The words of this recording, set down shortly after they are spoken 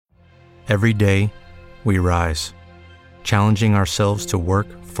Every day, we rise, challenging ourselves to work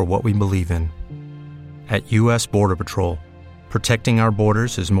for what we believe in. At U.S. Border Patrol, protecting our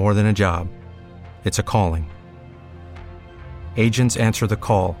borders is more than a job. It's a calling. Agents answer the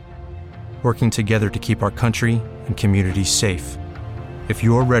call, working together to keep our country and communities safe. If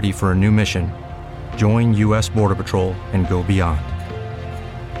you're ready for a new mission, join U.S. Border Patrol and go beyond.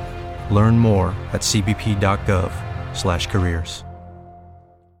 Learn more at cbp.gov/careers.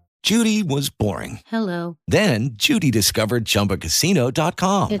 Judy was boring. Hello. Then Judy discovered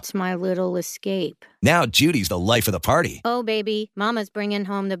ChumbaCasino.com. It's my little escape. Now Judy's the life of the party. Oh, baby, mama's bringing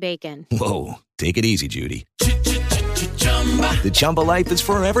home the bacon. Whoa, take it easy, Judy. The Chumba life is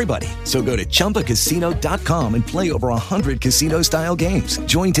for everybody. So go to ChumbaCasino.com and play over 100 casino-style games.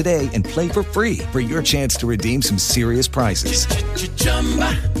 Join today and play for free for your chance to redeem some serious prizes.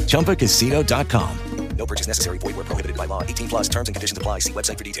 ChumbaCasino.com. No purchase necessary. Void where prohibited by law. 18+ terms and conditions apply. See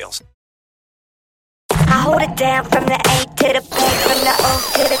website for details. I hold it down from the A to the B, from the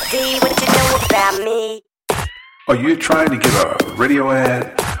O to the D. What you know about me? Are you trying to get a radio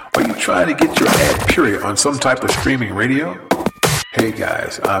ad? Are you trying to get your ad period on some type of streaming radio? Hey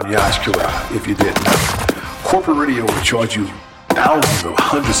guys, I'm Yash Kira, if you didn't know. Corporate radio will charge you thousands of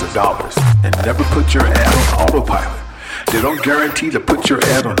hundreds of dollars and never put your ad on autopilot. They don't guarantee to put your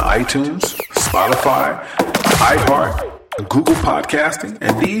ad on iTunes, Spotify, iHeart, Google Podcasting,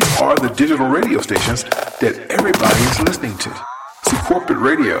 and these are the digital radio stations that everybody is listening to. See, corporate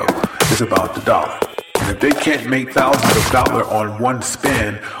radio is about the dollar. And if they can't make thousands of dollars on one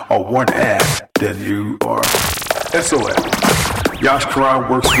spin or one ad, then you are SOL. Yash Karan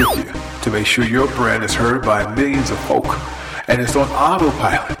works with you to make sure your brand is heard by millions of folk. And it's on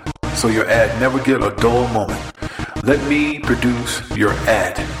autopilot, so your ad never get a dull moment. Let me produce your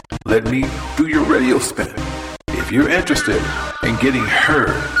ad. Let me do your radio spin. If you're interested in getting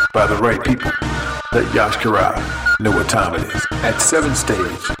heard by the right people, let Yash Karan know what time it is at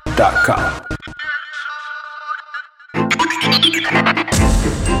 7stage.com.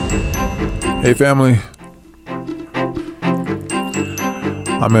 Hey family,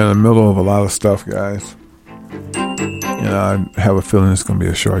 I'm in the middle of a lot of stuff, guys. And I have a feeling it's going to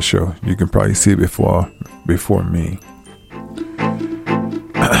be a short show. You can probably see it before me.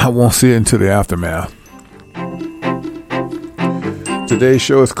 I won't see it until the aftermath. Today's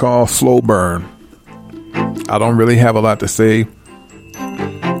show is called Slow Burn. I don't really have a lot to say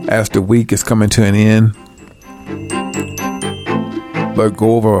as the week is coming to an end, but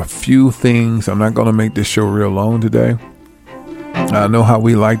go over a few things. I'm not going to make this show real long today. I know how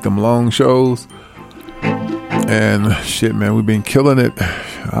we like them long shows. And shit, man, we've been killing it.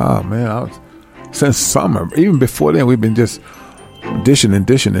 Oh, man, since summer. Even before then, we've been just dishing.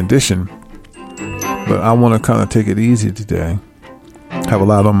 But I want to kind of take it easy today. Have a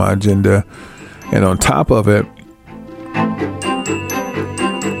lot on my agenda. And on top of it,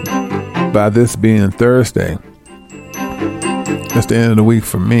 by this being Thursday, that's the end of the week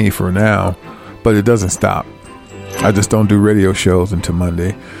for me for now. But it doesn't stop. I just don't do radio shows until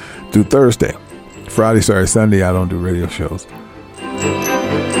Monday through Thursday. Friday, Saturday, Sunday, I don't do radio shows.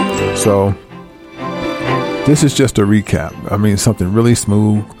 So this is just a recap. I mean, something really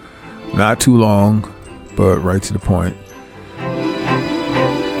smooth, not too long, but right to the point.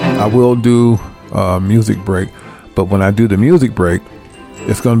 I will do a music break, but when I do the music break,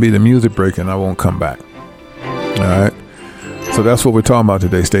 it's going to be the music break and I won't come back. All right. So that's what we're talking about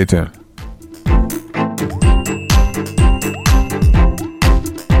today. Stay tuned.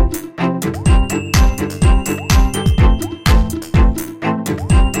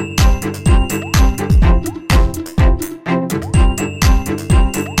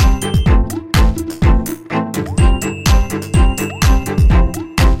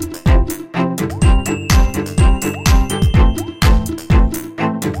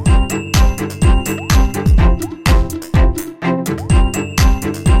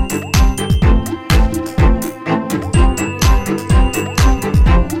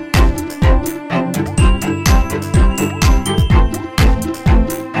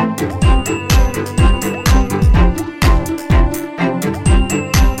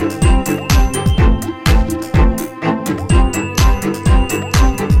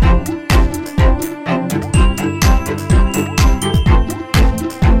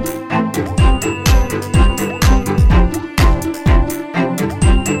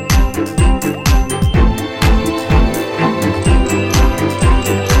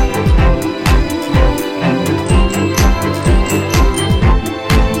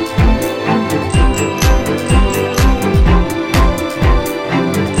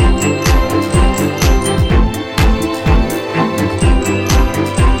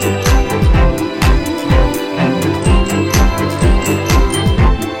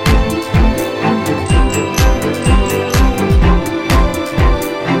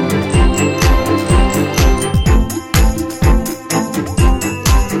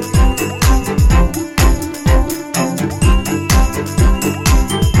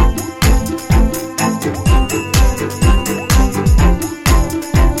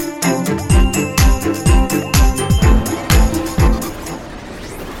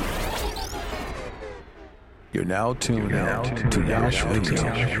 You're now tuned in to Yash Radio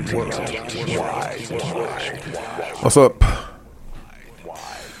Worldwide. What's up?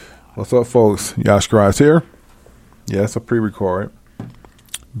 What's up, folks? Yash Garage here. Yes, a pre-record.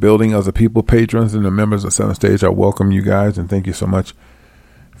 Building of the people, patrons, and the members of Center Stage. I welcome you guys and thank you so much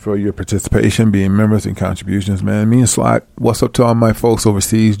for your participation, being members and contributions, man. Me and Slot, what's up to all my folks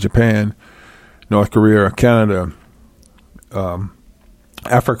overseas, Japan, North Korea, Canada,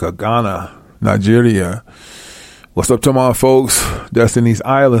 Africa, Ghana, Nigeria. What's up to my folks that's in these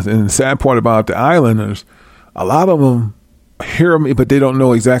islands? And the sad part about the islanders, a lot of them hear me, but they don't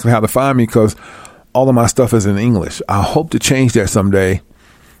know exactly how to find me because all of my stuff is in English. I hope to change that someday.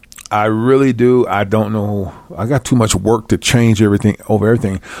 I really do. I don't know. I got too much work to change everything,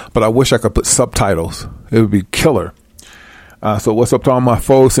 but I wish I could put subtitles. It would be killer. So what's up to all my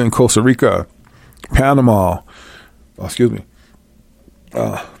folks in Costa Rica, Panama? Excuse me.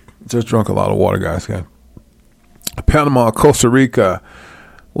 Just drunk a lot of water, guys. Okay. Panama, Costa Rica.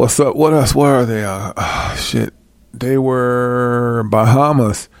 What's up? What else? Where are they? Shit. They were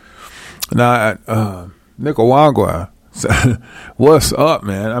Bahamas. Now, Nicaragua. What's up,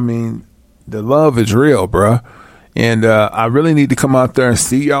 man? I mean, the love is real, bruh. And I really need to come out there and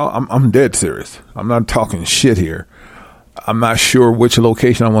see y'all. I'm dead serious. I'm not talking shit here. I'm not sure which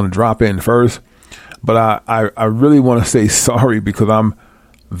location I want to drop in first. But I really want to say sorry because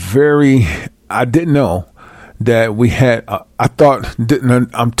I didn't know that we had,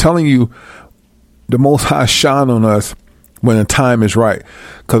 I'm telling you, the Most High shine on us when the time is right.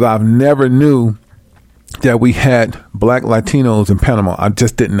 Because I've never knew that we had black Latinos in Panama. I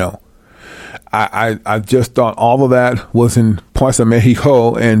just didn't know. I just thought all of that was in parts of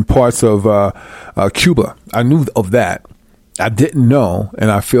Mexico and parts of Cuba. I knew of that. I didn't know,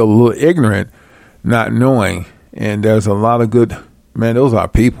 and I feel a little ignorant not knowing. And there's a lot of good, man, those are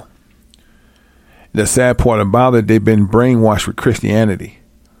people. The sad part about it, they've been brainwashed with Christianity.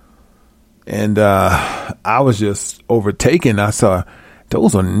 And I was just overtaken. I saw,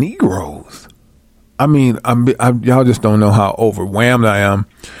 those are Negroes. I mean, y'all just don't know how overwhelmed I am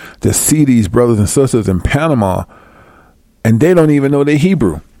to see these brothers and sisters in Panama, and they don't even know they're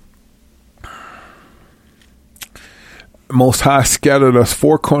Hebrew. Most High scattered us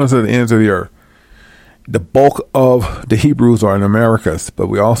four corners of the ends of the earth. The bulk of the Hebrews are in Americas, but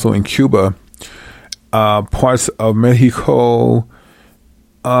we're also in Cuba, parts of Mexico,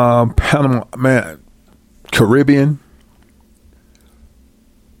 Panama, man, Caribbean.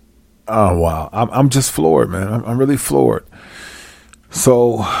 Oh, wow. I'm just floored, man. I'm really floored.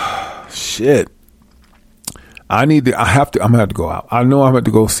 So, shit. I'm going to have to go out. I know I'm going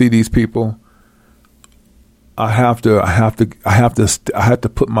to go see these people. I have to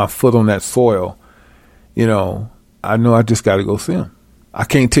put my foot on that soil. You know, I know I just got to go see them. I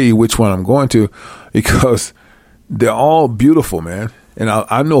can't tell you which one I'm going to because they're all beautiful, man. And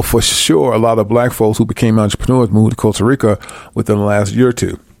I know for sure a lot of black folks who became entrepreneurs moved to Costa Rica within the last year or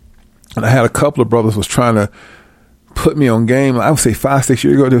two. And I had a couple of brothers was trying to put me on game. I would say 5-6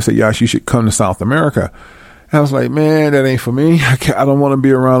 years ago, they would say, Yash, you should come to South America. And I was like, man, that ain't for me. I don't want to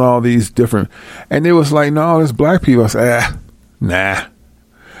be around all these different. And they was like, no, it's black people. I said, nah.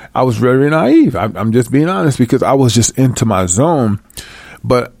 I was very naive. I'm just being honest because I was just into my zone.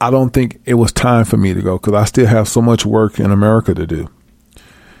 But I don't think it was time for me to go because I still have so much work in America to do.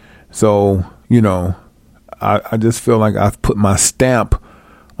 So, you know, I just feel like I've put my stamp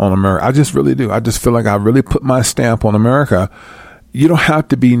on America. I just really do. I just feel like I really put my stamp on America. You don't have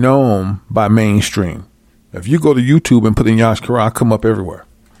to be known by mainstream. If you go to YouTube and put in Yash Kara, I come up everywhere.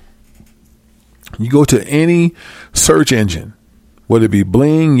 You go to any search engine, whether it be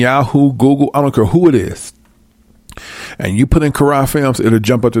Bling, Yahoo, Google, I don't care who it is, and you put in Kara Films, it'll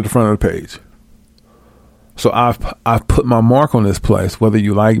jump up to the front of the page. So I've put my mark on this place, whether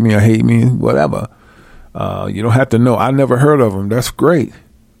you like me or hate me, whatever. You don't have to know. I never heard of them. That's great.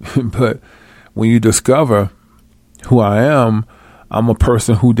 But when you discover who I am, I'm a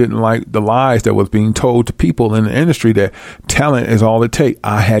person who didn't like the lies that was being told to people in the industry that talent is all it takes.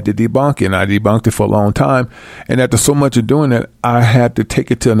 I had to debunk it, and I debunked it for a long time. And after so much of doing that, I had to take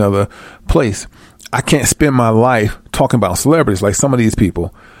it to another place. I can't spend my life talking about celebrities like some of these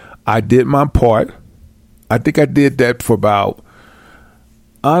people. I did my part. I think I did that for about,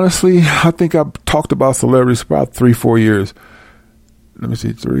 honestly, I think I talked about celebrities for about 3-4 years. Let me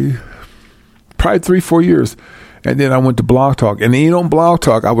see, probably 3-4 years. And then I went to Blog Talk. And then on Blog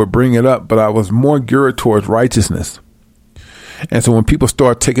Talk, I would bring it up, but I was more geared towards righteousness. And so when people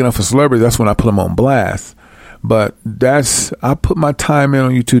start taking up for celebrities, that's when I put them on blast. But I put my time in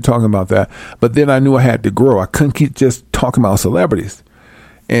on YouTube talking about that. But then I knew I had to grow. I couldn't keep just talking about celebrities.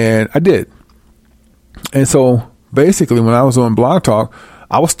 And I did. And so basically when I was on Blog Talk,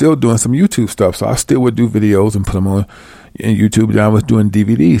 I was still doing some YouTube stuff. So I still would do videos and put them on YouTube. Then I was doing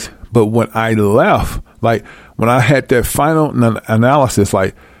DVDs. But when I left, like when I had that final analysis,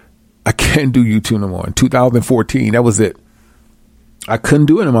 like I can't do YouTube no more. In 2014, that was it. I couldn't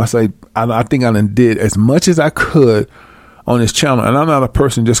do it anymore. I think I done did as much as I could on this channel. And I'm not a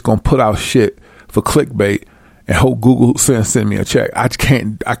person just going to put out shit for clickbait and hope Google send me a check. I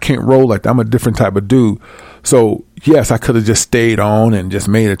can't roll like that. I'm a different type of dude. So yes, I could have just stayed on and just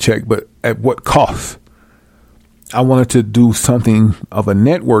made a check, but at what cost? I wanted to do something of a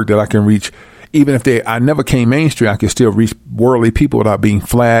network that I can reach. Even if I never came mainstream, I could still reach worldly people without being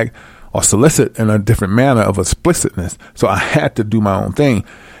flagged or solicited in a different manner of explicitness. So I had to do my own thing.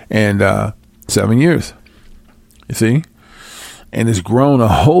 And 7 years, you see? And it's grown a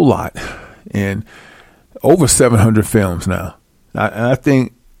whole lot. And over 700 films now. And I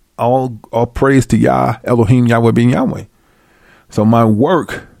think all praise to Yah, Elohim, Yahweh being Yahweh. So my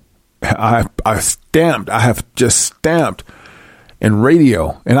work, I have just stamped in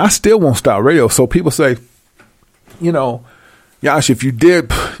radio, and I still won't stop radio. So people say, Yash, if you did,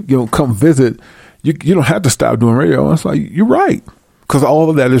 come visit, you don't have to stop doing radio. And it's like, you're right. Because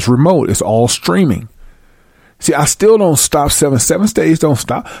all of that is remote. It's all streaming. See, I still don't stop 7 stays don't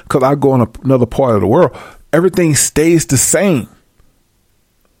stop because I go in another part of the world. Everything stays the same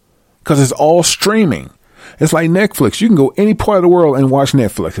because it's all streaming. It's like Netflix. You can go any part of the world and watch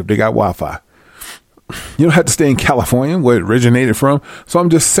Netflix if they got Wi-Fi. You don't have to stay in California where it originated from. So I'm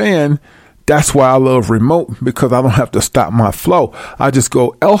just saying that's why I love remote, because I don't have to stop my flow. I just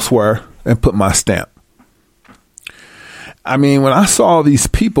go elsewhere and put my stamp. I mean, when I saw these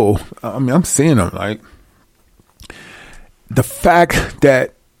people, I'm seeing them like the fact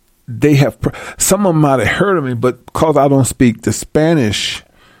that they have, some of them might have heard of me, but because I don't speak the Spanish,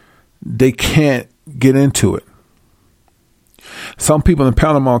 they can't get into it. Some people in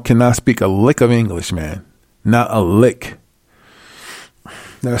Panama cannot speak a lick of English, man. Not a lick.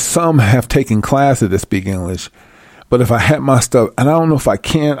 Now, some have taken classes to speak English, but if I had my stuff, and I don't know if I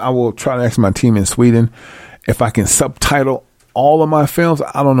can, I will try to ask my team in Sweden if I can subtitle all of my films.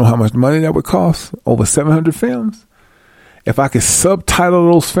 I don't know how much money that would cost. Over 700 films. If I could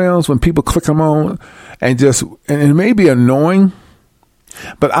subtitle those films when people click them on and it may be annoying,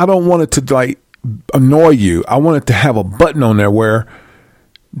 but I don't want it to like annoy you. I want it to have a button on there where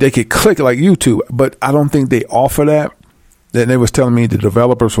they could click like YouTube, but I don't think they offer that. Then they was telling me the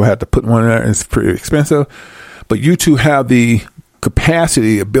developers will have to put one in there and it's pretty expensive. But YouTube have the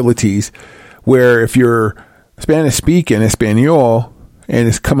capacity abilities where if you're Spanish speaking, Espanol, and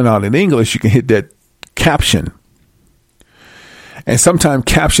it's coming out in English, you can hit that caption. And sometimes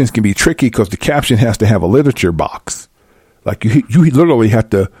captions can be tricky because the caption has to have a literature box. Like you literally have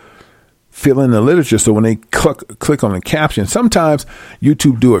to fill in the literature. So when they click on the caption, sometimes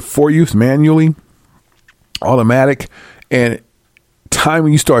YouTube do it for you manually, automatic. And time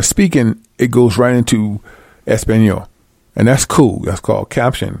when you start speaking, it goes right into Espanol. And that's cool. That's called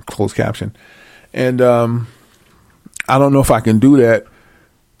caption, closed caption. And I don't know if I can do that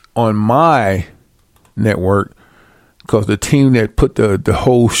on my network, because the team that put the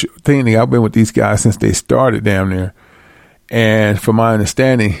whole thing, I've been with these guys since they started down there. And from my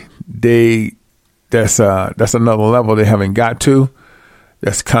understanding, that's another level they haven't got to.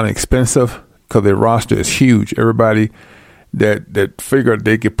 That's kind of expensive because their roster is huge. Everybody that figured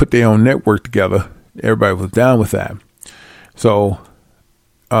they could put their own network together, everybody was down with that. So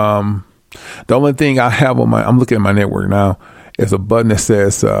the only thing I have on I'm looking at my network now, is a button that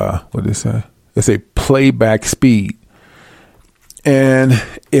says, what did it say? It's a playback speed. And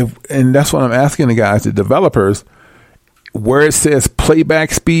that's what I'm asking the guys, the developers, where it says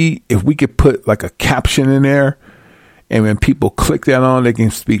playback speed, if we could put like a caption in there, and when people click that on, they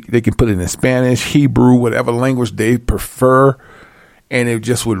can put it in Spanish, Hebrew, whatever language they prefer, and it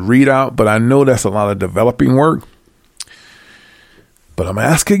just would read out. But I know that's a lot of developing work. But I'm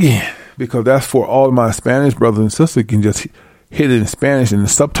asking again, because that's for all of my Spanish brothers and sisters can just hit it in Spanish and the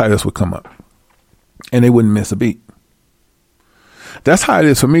subtitles would come up and they wouldn't miss a beat. That's how it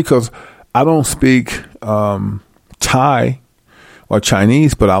is for me, because I don't speak Thai or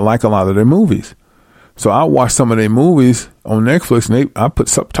Chinese, but I like a lot of their movies. So I watch some of their movies on Netflix and I put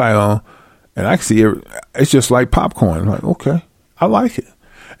subtitle on and I can see it. It's just like popcorn. I'm like, okay, I like it.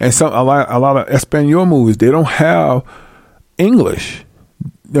 And I like a lot of Espanol movies. They don't have English.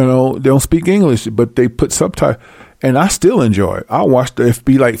 They don't speak English, but they put subtitles. And I still enjoy it. I watched it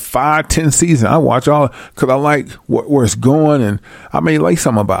be like 5-10 seasons. I watch all because I like where it's going, and I may like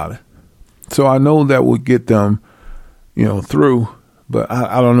something about it. So I know that would get them, through. But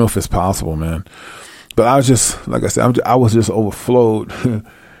I don't know if it's possible, man. But I was just, like I said, I was just overflowed.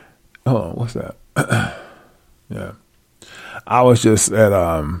 Oh, what's that? Yeah. I was just at,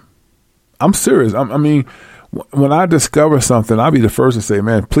 I'm serious. I mean, when I discover something, I'll be the first to say,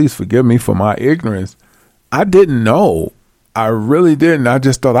 man, please forgive me for my ignorance. I didn't know. I really didn't. I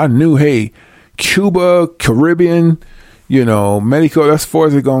just thought I knew, hey, Cuba, Caribbean, Mexico, that's as far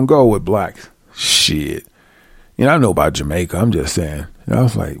as it's going to go with blacks. Shit. I know about Jamaica. I'm just saying. And I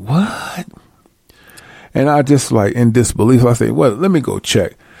was like, what? And I just like in disbelief. I said, well, let me go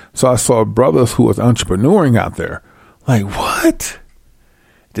check. So I saw brothers who was entrepreneuring out there. Like, what?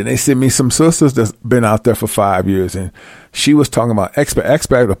 Then they sent me some sisters that's been out there for 5 years. And she was talking about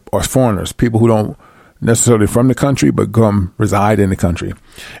expat or foreigners, people who don't necessarily from the country, but come reside in the country.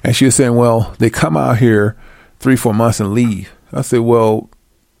 And she was saying, well, they come out here 3-4 months and leave. I said, well,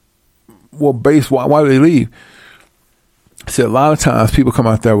 why do they leave? I said, a lot of times people come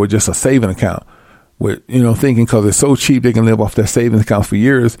out there with just a saving account with, thinking because it's so cheap, they can live off their savings accounts for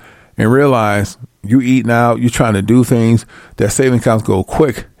years and realize you eating out, you're trying to do things, their saving accounts go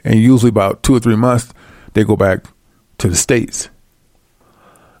quick. And usually about 2 or 3 months, they go back to the States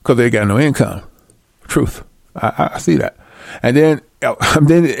because they got no income. Truth. I see that. And then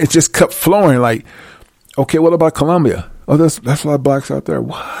it just kept flowing like, okay, what about Colombia? Oh, that's a lot of blacks out there.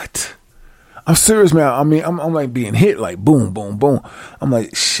 What? I'm serious, man. I mean, I'm like being hit like boom, boom, boom. I'm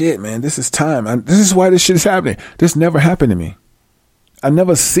like, shit, man, this is time. This is why this shit is happening. This never happened to me. I've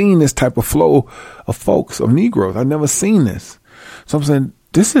never seen this type of flow of folks, of Negroes. I've never seen this. So I'm saying,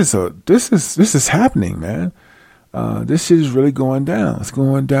 this is happening, man. This shit is really going down. It's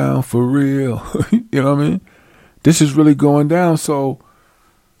going down for real. You know what I mean? This is really going down. So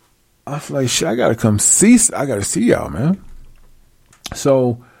I was like, shit, I got to see y'all, man.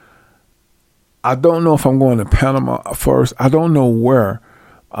 So I don't know if I'm going to Panama first. I don't know where.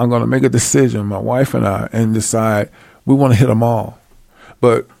 I'm going to make a decision, my wife and I, and decide we want to hit them all.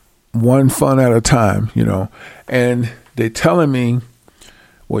 But one fun at a time, And they telling me,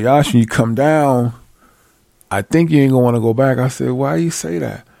 well, Yash, when you come down, I think you ain't going to want to go back. I said, why you say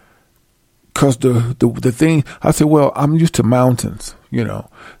that? Because the thing, I said, well, I'm used to mountains,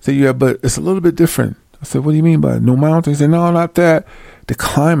 Say, yeah, but it's a little bit different. I said, what do you mean by no mountains? He said, no, not that. The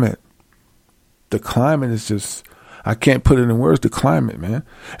climate is just, I can't put it in words, the climate, man.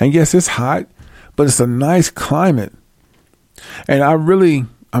 And yes, it's hot, but it's a nice climate. And I'm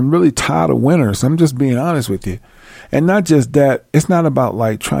really tired of winters. I'm just being honest with you. And not just that, it's not about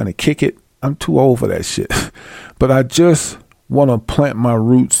like trying to kick it. I'm too old for that shit. But I just want to plant my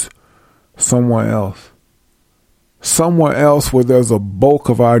roots somewhere else. Somewhere else where there's a bulk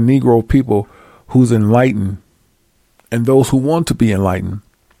of our Negro people who's enlightened and those who want to be enlightened.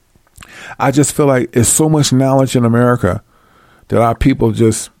 I just feel like there's so much knowledge in America that our people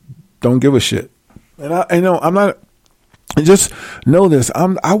just don't give a shit. And I'm not, just know this,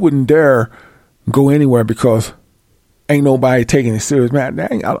 I wouldn't dare go anywhere because ain't nobody taking it serious. Man,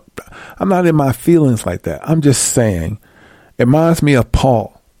 I'm not in my feelings like that. I'm just saying, it reminds me of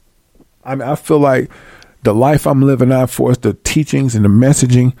Paul. I mean, I feel like the life I'm living out for is the teachings and the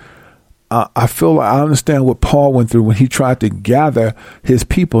messaging. I feel like I understand what Paul went through when he tried to gather his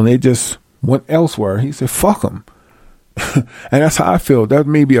people and they just went elsewhere. He said, fuck them. And that's how I feel. There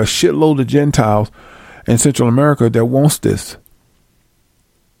may be a shitload of Gentiles in Central America that wants this.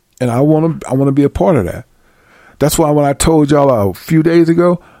 And I want to be a part of that. That's why when I told y'all a few days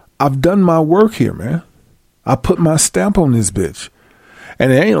ago, I've done my work here, man. I put my stamp on this bitch.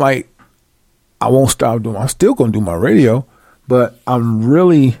 And it ain't like I won't stop doing, I'm still going to do my radio, but I'm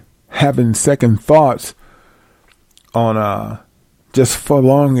really having second thoughts on just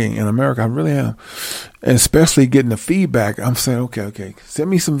prolonging in America. I really am. And especially getting the feedback. I'm saying, okay, send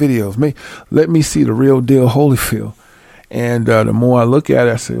me some videos. Let me see the real deal Holyfield. And the more I look at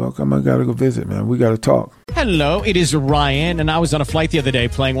it, I say, okay, I got to go visit, man. We got to talk. Hello, it is Ryan, and I was on a flight the other day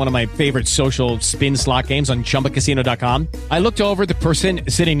playing one of my favorite social spin slot games on ChumbaCasino.com. I looked over at the person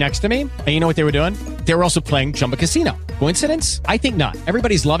sitting next to me, and you know what they were doing? They were also playing Chumba Casino. Coincidence? I think not.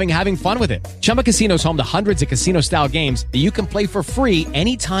 Everybody's loving having fun with it. Chumba Casino is home to hundreds of casino-style games that you can play for free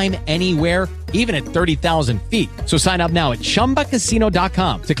anytime, anywhere, even at 30,000 feet. So sign up now at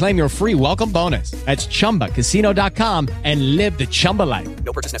ChumbaCasino.com to claim your free welcome bonus. That's ChumbaCasino.com and live the Chumba life.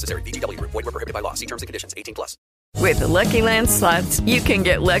 No purchase necessary. VGW. Void where prohibited by law. See terms and conditions. 18+. With the Lucky Land Slots, you can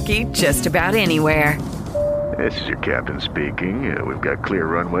get lucky just about anywhere. This is your captain speaking. We've got clear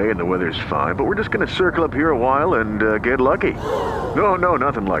runway and the weather's fine, but we're just going to circle up here a while and get lucky. No,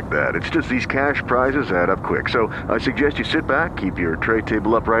 nothing like that. It's just these cash prizes add up quick. So I suggest you sit back, keep your tray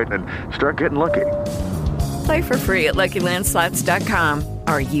table upright, and start getting lucky. Play for free at LuckyLandSlots.com.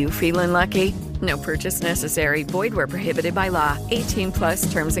 Are you feeling lucky? No purchase necessary. Void where prohibited by law. 18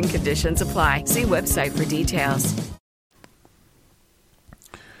 plus terms and conditions apply. See website for details.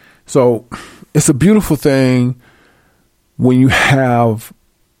 So it's a beautiful thing when you have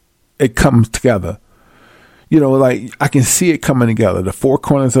it comes together. You know, like I can see it coming together. The four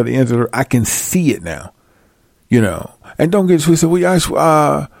corners of the internet, I can see it now. You know, and don't get twisted.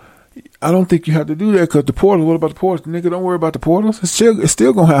 I don't think you have to do that because the portals. What about the portals, nigga? Don't worry about the portals. It's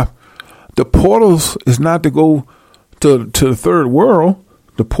still gonna happen. The portals is not to go to the third world.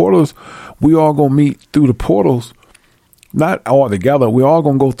 The portals, we all gonna meet through the portals. Not all together. We all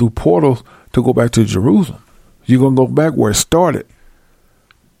gonna go through portals to go back to Jerusalem. You're gonna go back where it started.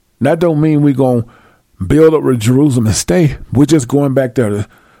 That don't mean we gonna build up with Jerusalem and stay. We're just going back there to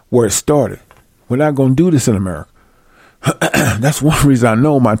where it started. We're not going to do this in America. That's one reason I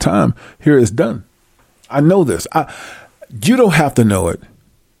know my time here is done. I know this. You don't have to know it,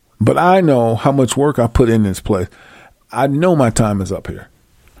 but I know how much work I put in this place. I know my time is up here.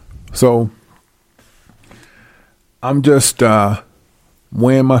 So I'm just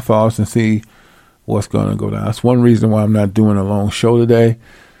weighing my thoughts and see what's going to go down. That's one reason why I'm not doing a long show today.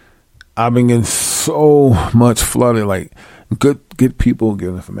 I've been getting so much flooded, like good people get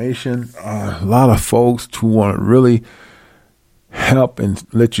information. A lot of folks who want to really help and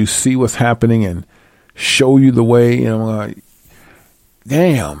let you see what's happening and show you the way. And I'm like,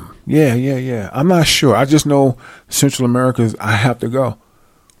 damn, yeah. I'm not sure. I just know Central America, I have to go.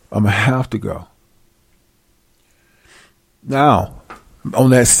 I'm going to have to go. Now,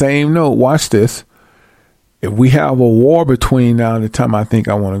 on that same note, watch this. If we have a war between now and the time I think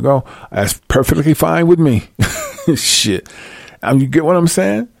I want to go, that's perfectly fine with me. Shit. You get what I'm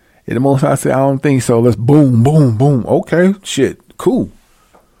saying? And the most I say, I don't think so. Let's boom. Okay, shit, cool.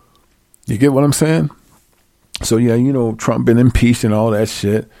 You get what I'm saying? So, yeah, you know, Trump been impeached and all that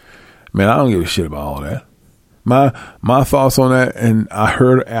shit. Man, I don't give a shit about all that. My thoughts on that, and I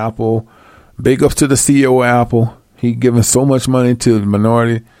heard Apple, big ups to the CEO of Apple. He giving so much money to the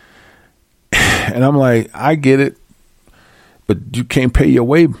minority. And I'm like, I get it, but you can't pay your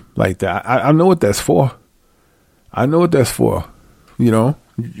way like that. I know what that's for. You know,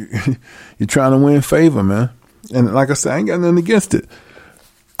 you're trying to win favor, man. And like I said, I ain't got nothing against it.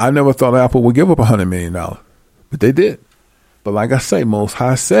 I never thought Apple would give up $100 million, but they did. But like I say, Most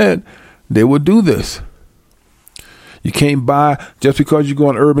High said they would do this. You can't buy just because you go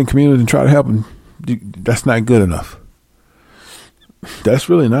in urban communities and try to help them. That's not good enough. That's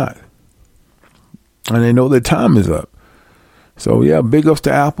really not. And they know their time is up. So, yeah, big ups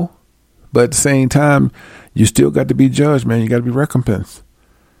to Apple. But at the same time, you still got to be judged, man. You got to be recompensed.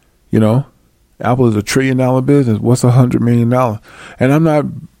 You know, Apple is $1 trillion business. What's $100 million? And I'm not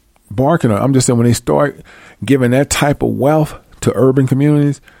barking on it. I'm just saying when they start giving that type of wealth to urban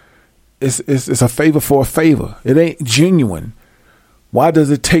communities, it's a favor for a favor. It ain't genuine. Why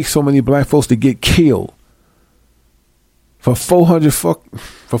does it take so many black folks to get killed for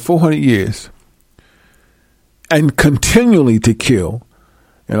 400 years? And continually to kill,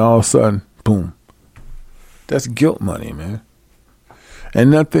 and all of a sudden, boom. That's guilt money, man.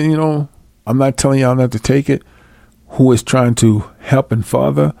 And nothing, you know, I'm not telling y'all not to take it, who is trying to help and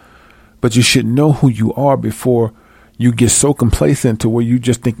further, but you should know who you are before you get so complacent to where you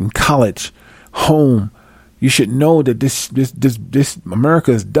just thinking college, home. You should know that this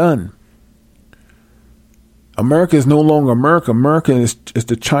America is done. America is no longer America. America is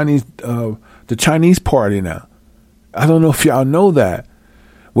the Chinese party now. I don't know if y'all know that.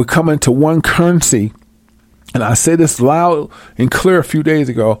 We're coming to one currency. And I said this loud and clear a few days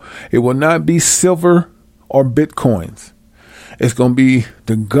ago. It will not be silver or bitcoins. It's going to be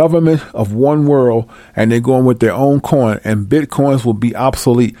the government of one world, and they're going with their own coin, and bitcoins will be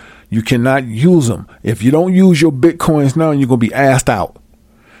obsolete. You cannot use them. If you don't use your bitcoins now, you're going to be asked out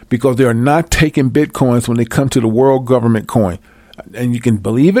because they are not taking bitcoins when they come to the world government coin. And you can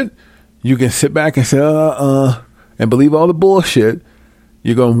believe it. You can sit back and say, and believe all the bullshit.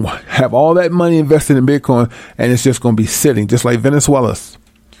 You're going to have all that money invested in Bitcoin, and it's just going to be sitting, just like Venezuela's.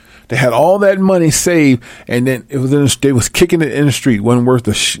 They had all that money saved, and then they was kicking it in the street, wasn't worth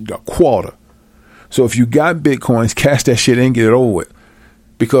a quarter. So if you got Bitcoins, cash that shit in, get it over with.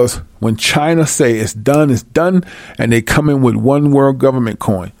 Because when China say it's done, and they come in with one world government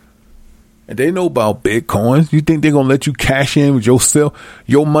coin. And they know about Bitcoins. You think they're going to let you cash in with yourself?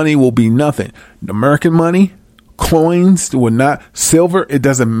 Your money will be nothing. American money, coins will not, silver, it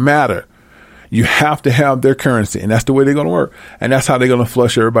doesn't matter. You have to have their currency, and that's the way they're going to work. And that's how they're going to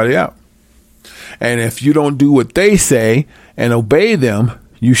flush everybody out. And if you don't do what they say and obey them,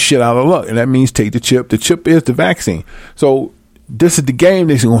 you shit out of luck. And that means take the chip. The chip is the vaccine. So this is the game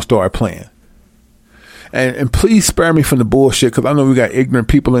they're going to start playing. And please spare me from the bullshit, because I know we got ignorant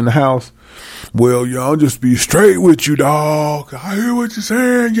people in the house. Well, y'all just be straight with you, dog. I hear what you're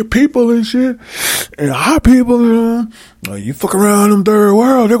saying. Your people and shit. And our people, you fuck around them third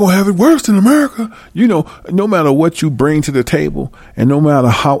world, they're going to have it worse than America. You know, no matter what you bring to the table and no matter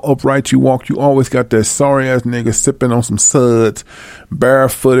how upright you walk, you always got that sorry ass nigga sipping on some suds,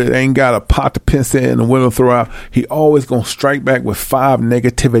 barefooted, ain't got a pot to piss in and window throw out. He always going to strike back with 5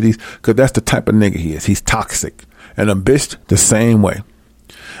 negativities, because that's the type of nigga he is. He's toxic. And a bitch the same way.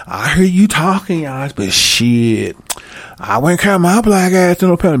 I hear you talking, guys, but shit, I wouldn't count my black ass to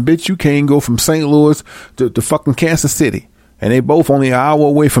no pen. Bitch, you can't go from St. Louis to fucking Kansas City, and they both only an hour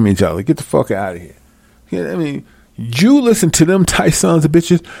away from each other. Get the fuck out of here. I mean, you listen to them tight sons of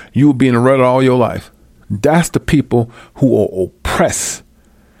bitches, you will be in a rut all your life. That's the people who will oppress.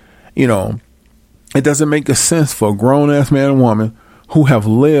 You know, it doesn't make a sense for a grown ass man and woman who have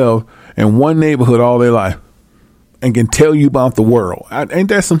lived in one neighborhood all their life and can tell you about the world. Ain't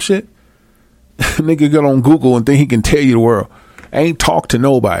that some shit? Nigga get on Google and think he can tell you the world. Ain't talk to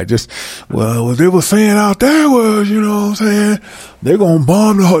nobody. Just, well, what they were saying out there was, you know what I'm saying, they're going to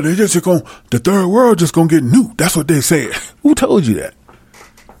bomb the whole, the third world just going to get nuked. That's what they said. Who told you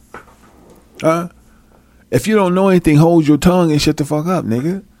that? If you don't know anything, hold your tongue and shut the fuck up,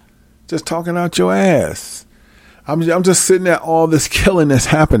 nigga. Just talking out your ass. I'm just sitting at all this killing that's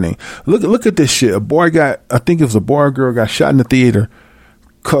happening. Look at this shit. I think it was a boy or girl got shot in the theater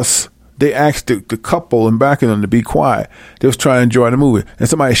because they asked the couple and backing them to be quiet. They was trying to enjoy the movie, and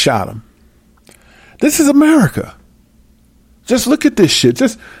somebody shot them. This is America. Just look at this shit.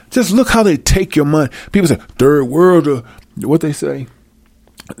 Just look how they take your money. People say, third world, what they say?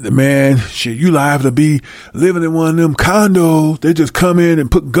 Man, shit, you liable to be living in one of them condos. They just come in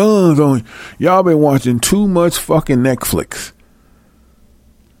and put guns on you. Y'all been watching too much fucking Netflix.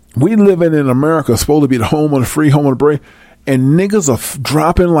 We living in America, supposed to be the home of the free, home of the brave, and niggas are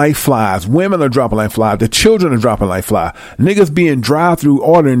dropping like flies. Women are dropping like flies. The children are dropping like flies. Niggas being drive-through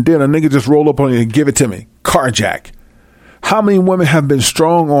ordering dinner. Nigga just roll up on you and give it to me. Carjack. How many women have been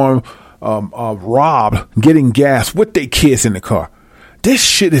strong-armed, robbed, getting gas with their kids in the car? This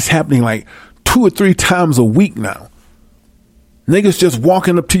shit is happening like 2 or 3 times a week now. Niggas just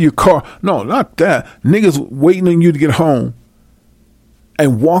walking up to your car. No, not that. Niggas waiting on you to get home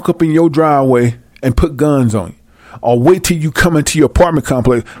and walk up in your driveway and put guns on you. Or wait till you come into your apartment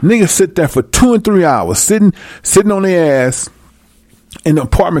complex. Niggas sit there for 2 and 3 hours sitting on their ass in the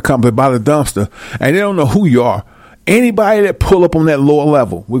apartment complex by the dumpster, and they don't know who you are. Anybody that pull up on that lower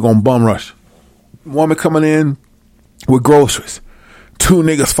level, we're going to bum rush. Woman coming in with groceries. 2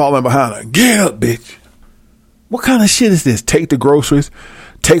 niggas falling behind her. Get up, bitch. What kind of shit is this? Take the groceries,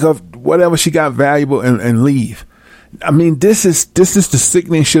 take off whatever she got valuable and leave. I mean, this is the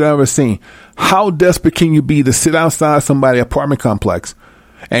sickening shit I've ever seen. How desperate can you be to sit outside somebody's apartment complex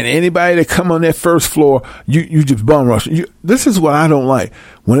and anybody that come on that first floor, you just bum rush. This is what I don't like.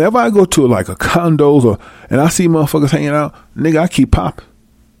 Whenever I go to like a condos and I see motherfuckers hanging out, nigga, I keep popping.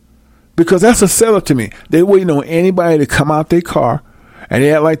 Because that's a setup to me. They waiting on anybody to come out their car and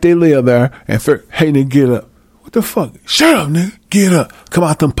they act like they live there and hey, nigga, get up. What the fuck? Shut up, nigga. Get up. Come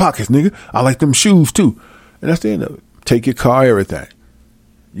out them pockets, nigga. I like them shoes too. And that's the end of it. Take your car, everything.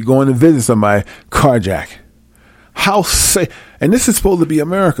 You going to visit somebody, carjack. How safe? And this is supposed to be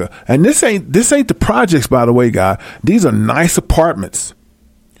America. And this ain't the projects, by the way, guy. These are nice apartments.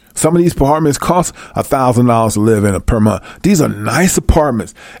 Some of these apartments cost $1,000 to live in per month. These are nice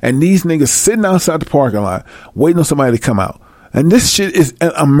apartments. And these niggas sitting outside the parking lot waiting on somebody to come out. And this shit is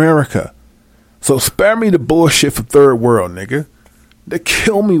in America. So spare me the bullshit for third world, nigga. They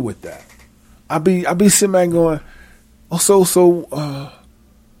kill me with that. I be sitting back going, oh,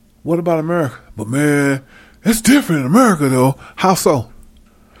 what about America? But man, it's different in America though. How so?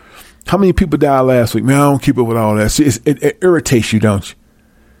 How many people died last week? Man, I don't keep up with all that. See, it irritates you, don't you?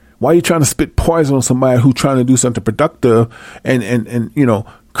 Why are you trying to spit poison on somebody who's trying to do something productive and you know,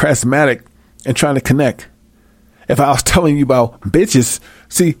 charismatic and trying to connect? If I was telling you about bitches,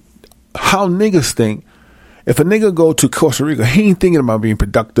 see how niggas think. If a nigga go to Costa Rica, he ain't thinking about being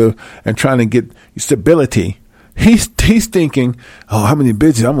productive and trying to get stability. He's thinking, oh, how many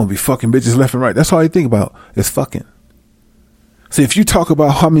bitches? I'm going to be fucking bitches left and right. That's all he think about is fucking. See, if you talk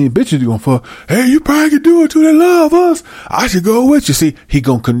about how many bitches you going to fuck, hey, you probably could do it too. They love us. I should go with you. See, he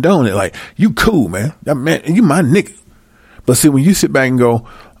going to condone it. Like, you cool, man. That man, you my nigga. But see, when you sit back and go,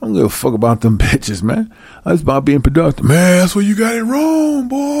 I don't give a fuck about them bitches, man. I just about being productive. Man, that's where you got it wrong,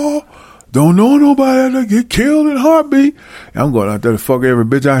 boy. Don't know nobody that get killed in a heartbeat. I'm going out there to fuck every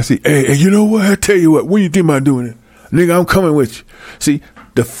bitch I see. Hey, you know what? I tell you what you think about doing it? Nigga, I'm coming with you. See,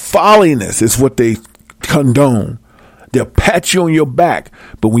 the folliness is what they condone. They'll pat you on your back.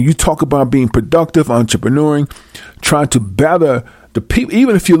 But when you talk about being productive, entrepreneuring, trying to better the people,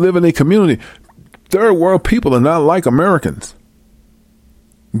 even if you live in a community, third world people are not like Americans.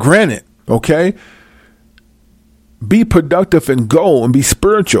 Granted, okay? Be productive and go and be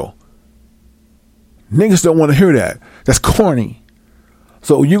spiritual. Niggas don't want to hear that. That's corny.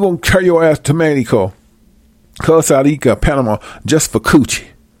 So you're going to carry your ass to Mexico, Costa Rica, Panama, just for coochie.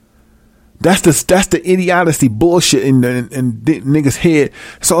 That's the idiocy bullshit in niggas' head.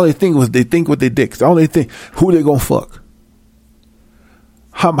 That's all they think was they think with their dicks. All they think, who they gonna fuck.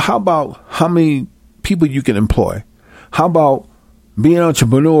 How about how many people you can employ? How about being an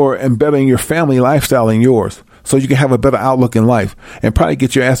entrepreneur and bettering your family lifestyle and yours so you can have a better outlook in life and probably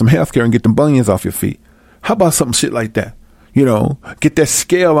get your ass some health care and get them bunions off your feet? How about some shit like that? You know, get that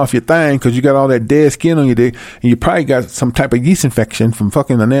scale off your thing because you got all that dead skin on your dick and you probably got some type of yeast infection from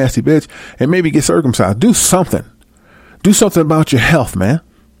fucking a nasty bitch and maybe get circumcised. Do something. Do something about your health, man.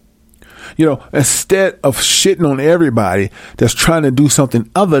 You know, instead of shitting on everybody that's trying to do something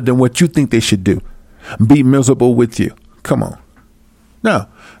other than what you think they should do. Be miserable with you. Come on. Now,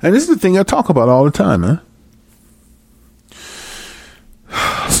 and this is the thing I talk about all the time, man.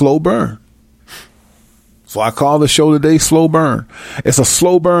 Slow burn. So I call the show today Slow Burn. It's a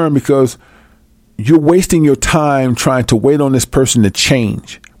slow burn because you're wasting your time trying to wait on this person to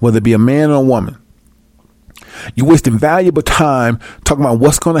change, whether it be a man or a woman. You're wasting valuable time talking about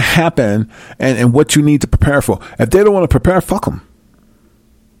what's going to happen and what you need to prepare for. If they don't want to prepare, fuck them.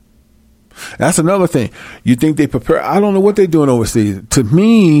 That's another thing. You think they prepare? I don't know what they're doing overseas. To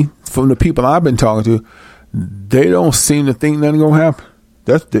me, from the people I've been talking to, they don't seem to think nothing's going to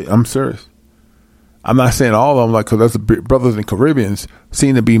happen. I'm serious. I'm not saying all of them, like, because that's the brothers in Caribbeans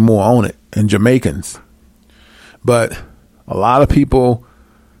seem to be more on it, and Jamaicans. But a lot of people,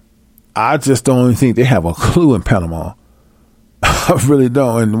 I just don't even think they have a clue in Panama. I really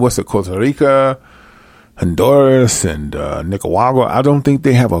don't. And what's it, Costa Rica, Honduras, and Nicaragua? I don't think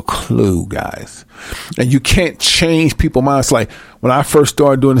they have a clue, guys. And you can't change people's minds. Like when I first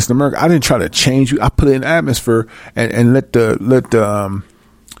started doing this in America, I didn't try to change you. I put it in the atmosphere and let the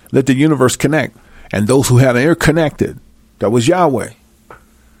universe connect. And those who had an ear connected. That was Yahweh.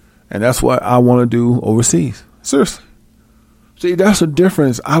 And that's what I want to do overseas. Seriously. See, that's the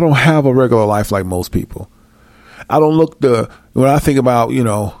difference. I don't have a regular life like most people. I don't when I think about,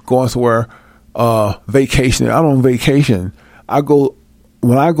 going somewhere, vacationing, I don't vacation.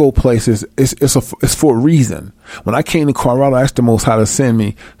 When I go places, it's for a reason. When I came to Colorado, I asked the Most High to send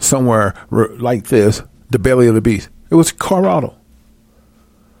me somewhere like this, the belly of the beast. It was Colorado.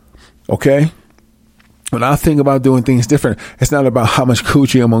 Okay? When I think about doing things different, it's not about how much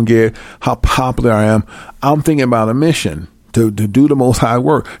coochie I'm going to get, how popular I am. I'm thinking about a mission to do the Most High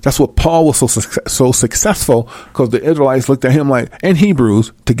work. That's what Paul was so successful, because the Israelites looked at him and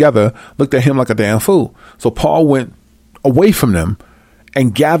Hebrews together looked at him like a damn fool. So Paul went away from them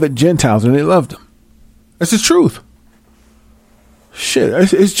and gathered Gentiles, and they loved him. That's the truth.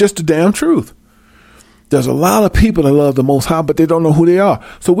 Shit, it's just the damn truth. There's a lot of people that love the Most High, but they don't know who they are.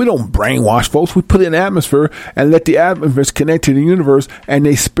 So we don't brainwash folks. We put it in the atmosphere and let the atmosphere connect to the universe and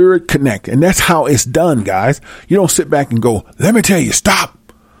they spirit connect. And that's how it's done, guys. You don't sit back and go, let me tell you, stop.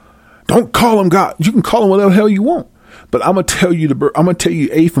 Don't call him God. You can call him whatever the hell you want. But I'm going to tell you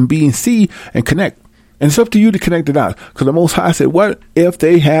A from B and C and connect. And it's up to you to connect it out. Because the Most High said, what if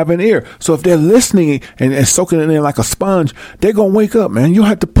they have an ear? So if they're listening and soaking it in like a sponge, they're going to wake up, man. You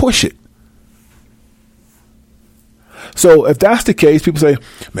have to push it. So if that's the case, people say,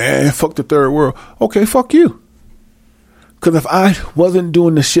 man, fuck the third world. Okay, fuck you. Because if I wasn't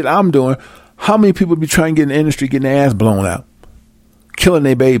doing the shit I'm doing, how many people would be trying to get in the industry, getting their ass blown out, killing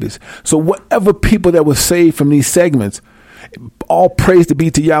their babies? So whatever people that were saved from these segments, all praise to be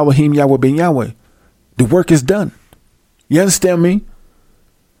to Yahweh, Yahweh ben Yahweh. The work is done. You understand me?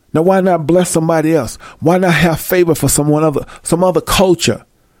 Now, why not bless somebody else? Why not have favor for some other culture?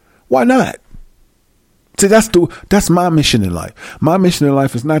 Why not? See, that's my mission in life. My mission in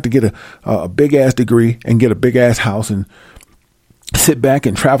life is not to get a big ass degree and get a big ass house and sit back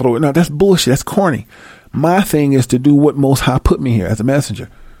and travel. No, that's bullshit. That's corny. My thing is to do what Most High put me here as a messenger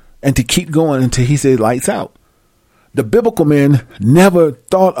and to keep going until he says lights out. The biblical men never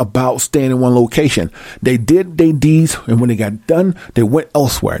thought about staying in one location. They did their deeds, and when they got done, they went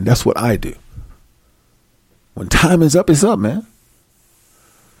elsewhere. And that's what I do. When time is up, it's up, man.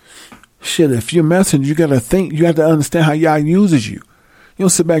 Shit, if you're a messenger, you got to think, you have to understand how Yah uses you. You don't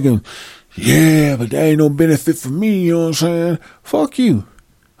sit back and, yeah, but there ain't no benefit for me, you know what I'm saying? Fuck you.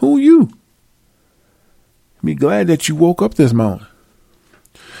 Who you? Be glad that you woke up this morning.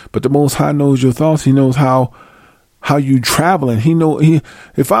 But the Most High knows your thoughts. He knows how you traveling.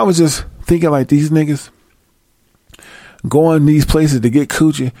 If I was just thinking like these niggas going these places to get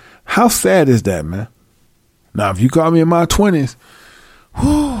coochie, how sad is that, man? Now, if you caught me in my 20s,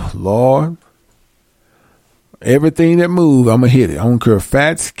 whew, Lord, everything that moves, I'm going to hit it. I don't care,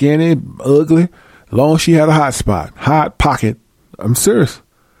 fat, skinny, ugly, as long as she had a hot spot, hot pocket. I'm serious.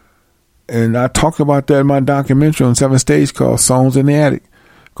 And I talked about that in my documentary on 7 Stage called Songs in the Attic.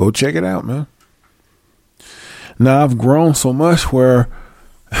 Go check it out, man. Now, I've grown so much where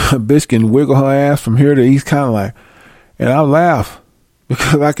a bitch can wiggle her ass from here to East Cadillac. And I laugh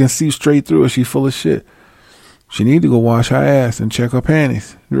because I can see straight through her. She's full of shit. She need to go wash her ass and check her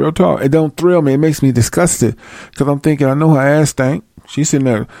panties. Real talk. It don't thrill me. It makes me disgusted because I'm thinking, I know her ass stank. She's sitting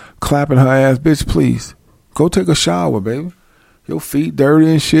there clapping her ass. Bitch, please go take a shower, baby. Your feet dirty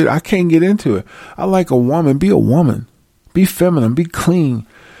and shit. I can't get into it. I like a woman. Be a woman. Be feminine. Be clean.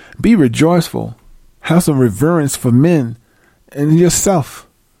 Be rejoiceful. Have some reverence for men and yourself.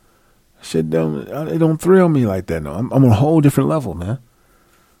 Shit it don't thrill me like that. No, I'm on a whole different level, man.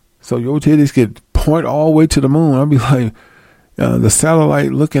 So your titties could point all the way to the moon. I'll be like the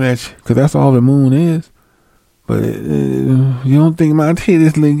satellite looking at you because that's all the moon is. But you don't think my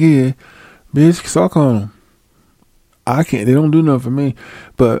titties look good, bitch? Suck on them. I can't. They don't do nothing for me.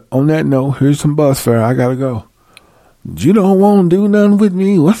 But on that note, here's some bus fare. I gotta go. You don't want to do nothing with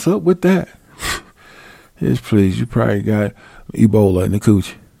me. What's up with that? Yes, please. You probably got Ebola in the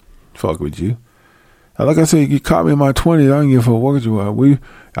cooch. Fuck with you. Like I said, you caught me in my 20s. I don't give a fuck what you are.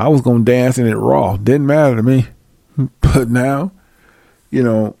 I was gonna dance in it raw. Didn't matter to me. But now,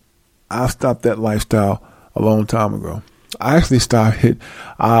 I stopped that lifestyle a long time ago. I actually stopped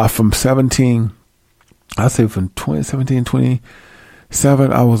from 17. I say from 2017,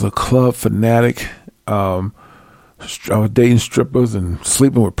 27. I was a club fanatic. I was dating strippers and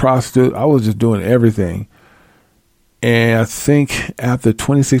sleeping with prostitutes. I was just doing everything. And I think after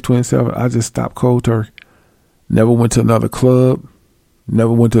 26, 27, I just stopped cold turkey. Never went to another club.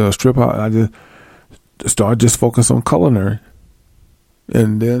 Never went to a strip house. I just started focus on culinary.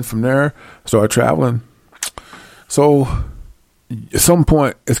 And then from there, started traveling. So at some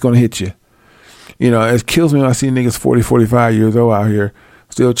point, it's going to hit you. It kills me when I see niggas 40, 45 years old out here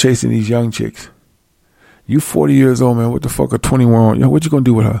still chasing these young chicks. You 40 years old, man. What the fuck a 21? What you going to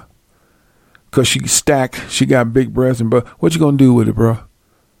do with her? Because she stacked, she got big breasts, but what you going to do with it, bro?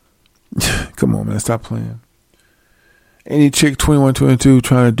 Come on, man. Stop playing. Any chick 21, 22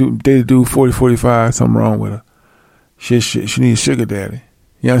 trying to date a dude 40, 45, something wrong with her. She needs a sugar daddy.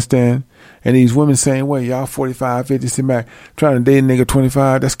 You understand? And these women same way. Y'all 45, 50, sit back. Trying to date a nigga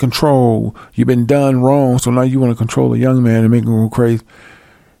 25, that's control. You've been done wrong, so now you want to control a young man and make him go crazy.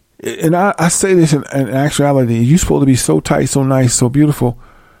 And I say this in actuality. You're supposed to be so tight, so nice, so beautiful.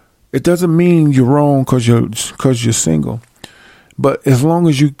 It doesn't mean you're wrong because you're single. But as long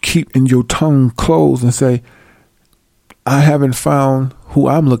as you keep in your tongue closed and say, I haven't found who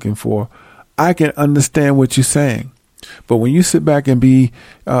I'm looking for, I can understand what you're saying. But when you sit back and be,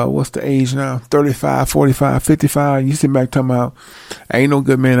 what's the age now? 35, 45, 55, you sit back talking about, ain't no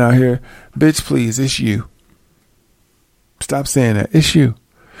good man out here. Bitch, please, it's you. Stop saying that. It's you.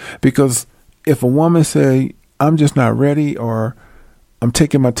 Because if a woman say, I'm just not ready or I'm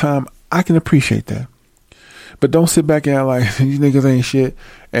taking my time, I can appreciate that. But don't sit back and act like these niggas ain't shit.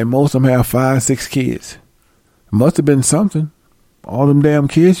 And most of them have 5, 6 kids. Must have been something. All them damn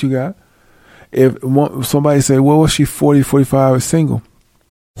kids you got. If somebody say, well, was she 40, 45 is single?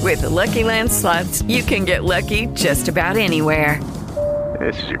 With the Lucky Land Slots, you can get lucky just about anywhere.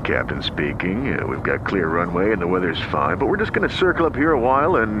 This is your captain speaking. We've got clear runway and the weather's fine, but we're just going to circle up here a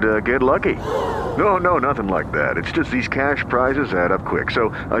while and get lucky. No, nothing like that. It's just these cash prizes add up quick.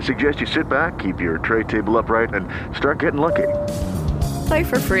 So I suggest you sit back, keep your tray table upright, and start getting lucky. Play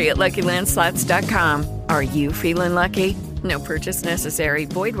for free at LuckyLandSlots.com. Are you feeling lucky? No purchase necessary.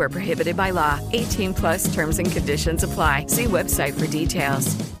 Void where prohibited by law. 18+ terms and conditions apply. See website for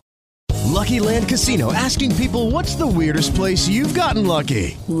details. Lucky Land Casino, asking people, what's the weirdest place you've gotten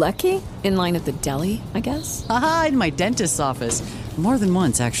lucky? Lucky? In line at the deli, I guess? Aha, in my dentist's office. More than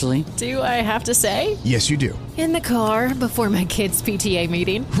once, actually. Do I have to say? Yes, you do. In the car before my kids' PTA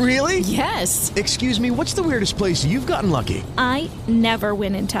meeting. Really? Yes. Excuse me, what's the weirdest place you've gotten lucky? I never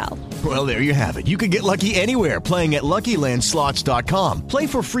win and tell. Well, there you have it. You can get lucky anywhere, playing at LuckyLandSlots.com. Play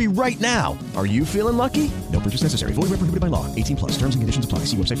for free right now. Are you feeling lucky? No purchase necessary. Void where prohibited by law. 18+. Terms and conditions apply.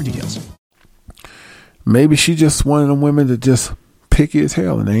 See website for details. Maybe she just one of them women that just picky as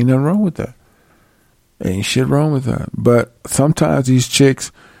hell, and there ain't nothing wrong with that. Ain't shit wrong with that. But sometimes these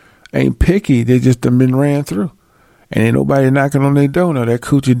chicks ain't picky. They just done been ran through. And ain't nobody knocking on their door. No, that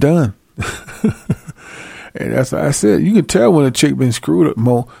coochie done. And that's what I said. You can tell when a chick been screwed up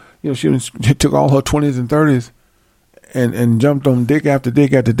more. You know, she took all her 20s and 30s and jumped on dick after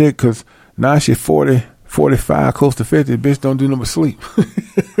dick after dick, because now she's 40, 45, close to 50. Bitch don't do nothing but sleep.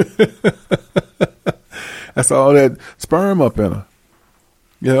 That's all that sperm up in her.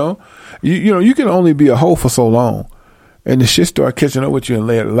 You know? You know, you can only be a hoe for so long. And the shit start catching up with you in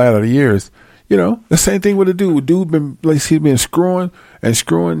the latter years. You know, the same thing with a dude. Dude been, like, he been screwing and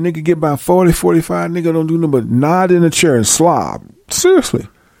screwing. Nigga get about 40, 45. Nigga don't do nothing but nod in a chair and slob. Seriously.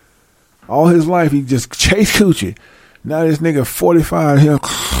 All his life, he just chased coochie. Now this nigga 45 here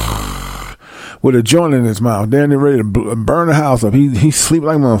with a joint in his mouth. Then they're ready to burn the house up. He sleep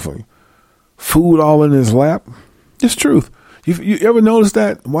like a motherfucker. Food all in his lap. It's truth. You ever notice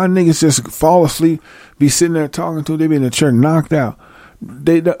that? Why niggas just fall asleep, be sitting there talking to them, they be in the chair knocked out.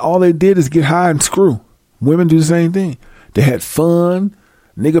 All they did is get high and screw. Women do the same thing. They had fun.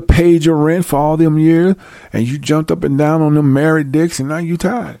 Nigga paid your rent for all them years, and you jumped up and down on them married dicks, and now you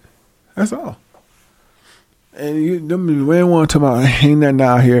tired. That's all. And them man want to talk about ain't nothing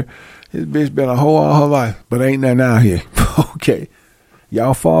out here. This bitch been a hoe all her life, but ain't nothing out here. Okay,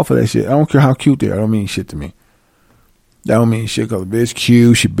 y'all fall for that shit. I don't care how cute they are. I don't mean shit to me. That don't mean shit, because the bitch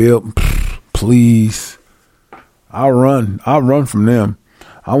cute, she built. Please. I'll run from them.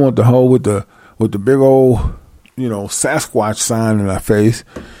 I want the hoe with the big old, you know, Sasquatch sign in her face,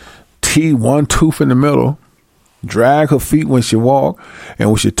 one tooth in the middle, drag her feet when she walk, and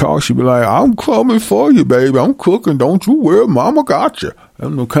when she talk, she be like, "I'm coming for you, baby. I'm cooking. Don't you worry, mama got you."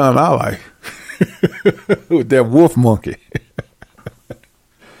 That's no kind I like. With that wolf monkey.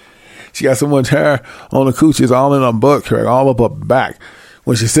 She got so much hair on the coochie, it's all in her butt crack, all up her back.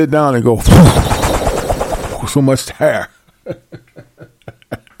 When she sit down and go, so much hair.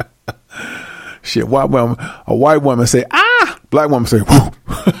 Shit, a white woman say, "Ah!" Black woman say, "Whoo."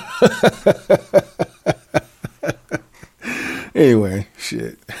 Anyway,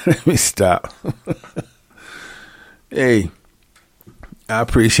 shit. Let me stop. Hey, I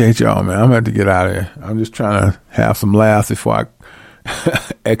appreciate y'all, man. I'm going to have to get out of here. I'm just trying to have some laughs before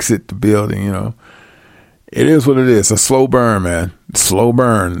I exit the building, you know. It is what it is. A slow burn, man. Slow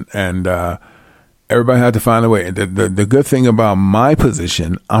burn. And everybody had to find a way. The good thing about my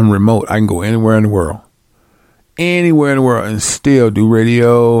position, I'm remote. I can go anywhere in the world. Anywhere in the world and still do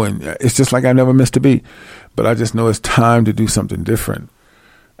radio. And it's just like I never missed a beat. But I just know it's time to do something different.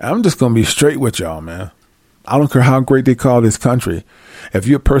 I'm just going to be straight with y'all, man. I don't care how great they call this country. If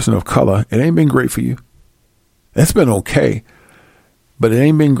you're a person of color, it ain't been great for you. It's been okay. But it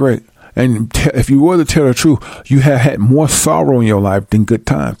ain't been great. And if you were to tell the truth, you have had more sorrow in your life than good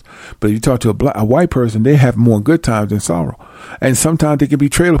times. But if you talk to a white person, they have more good times than sorrow. And sometimes they can be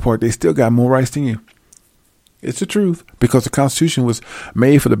trailer park. They still got more rights than you. It's the truth. Because the Constitution was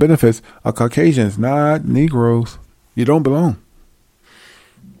made for the benefits of Caucasians, not Negroes. You don't belong.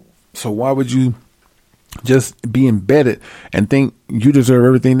 So why would you just be embedded and think you deserve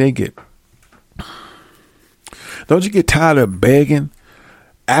everything they get? Don't you get tired of begging,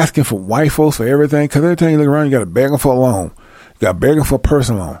 asking for white folks for everything? Because every time you look around, you got to beg them for a loan. You got to beg them for a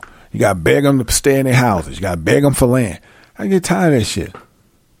personal loan. You got to beg them to stay in their houses. You got to beg them for land. I get tired of that shit.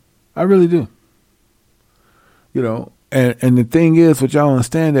 I really do. You know, and the thing is, what y'all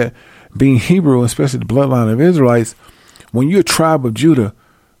understand, that being Hebrew, especially the bloodline of Israelites, when you're a tribe of Judah,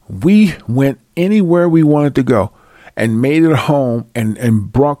 we went anywhere we wanted to go and made it a home and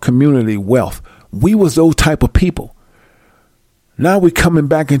brought community wealth. We was those type of people. Now we're coming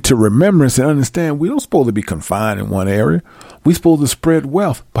back into remembrance and understand we don't supposed to be confined in one area. We're supposed to spread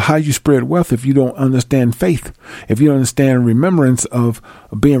wealth. But how you spread wealth if you don't understand faith? If you don't understand remembrance of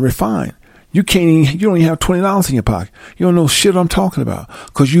being refined? You don't even have $20 in your pocket. You don't know shit I'm talking about,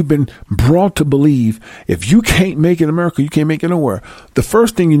 because you've been brought to believe if you can't make it in America, you can't make it nowhere. The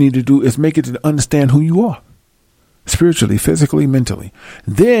first thing you need to do is make it to understand who you are. Spiritually, physically, mentally.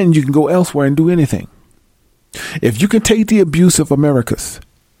 Then you can go elsewhere and do anything. If you can take the abuse of Americas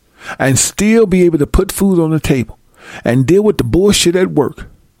and still be able to put food on the table and deal with the bullshit at work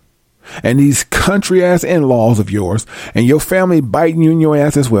and these country ass in-laws of yours and your family biting you in your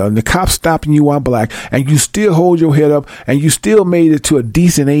ass as well, and the cops stopping you while black, and you still hold your head up and you still made it to a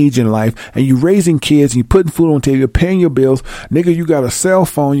decent age in life, and you raising kids and you putting food on the table, you're paying your bills, nigga, you got a cell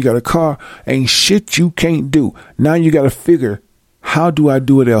phone, you got a car, ain't shit you can't do. Now you got to figure, how do I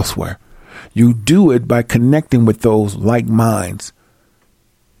do it elsewhere? You do it by connecting with those like minds.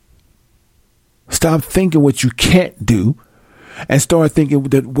 Stop thinking what you can't do and start thinking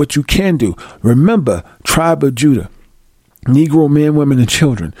that what you can do. Remember, tribe of Judah, Negro men, women, and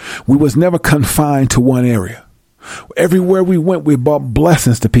children. We was never confined to one area. Everywhere we went, we brought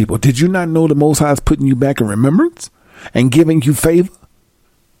blessings to people. Did you not know the Most High is putting you back in remembrance and giving you favor?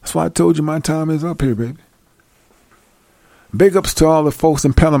 That's why I told you my time is up here, baby. Big ups to all the folks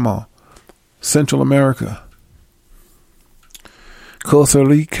in Panama, Central America, Costa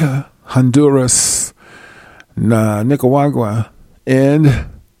Rica, Honduras, Nicaragua, and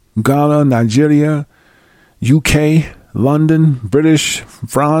Ghana, Nigeria, UK, London, British,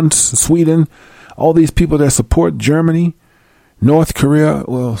 France, Sweden, all these people that support Germany, North Korea,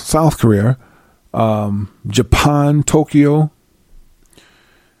 well, South Korea, Japan, Tokyo,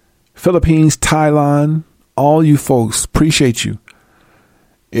 Philippines, Thailand, all you folks, appreciate you.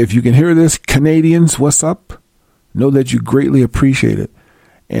 If you can hear this, Canadians, what's up? Know that you greatly appreciate it.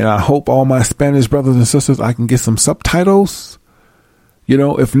 And I hope all my Spanish brothers and sisters, I can get some subtitles. You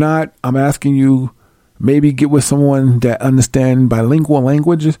know, if not, I'm asking you, maybe get with someone that understands bilingual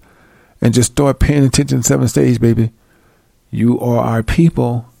languages and just start paying attention 7 stage, baby. You are our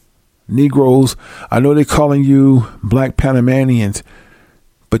people. Negroes, I know they're calling you Black Panamanians,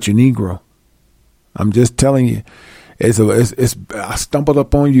 but you're Negro. I'm just telling you, I stumbled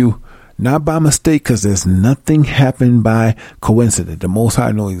up on you, not by mistake, because there's nothing happened by coincidence. The Most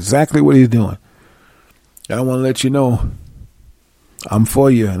High knows exactly what he's doing. I want to let you know, I'm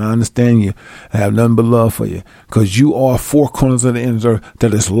for you, and I understand you. I have nothing but love for you, because you are 4 corners of the earth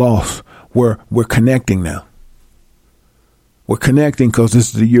that is lost. We're connecting now. We're connecting because this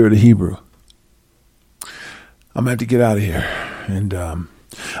is the year of the Hebrew. I'm going to have to get out of here, and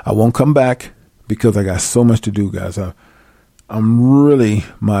I won't come back because I got so much to do, guys. I'm really,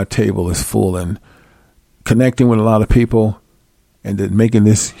 my table is full, and connecting with a lot of people and then making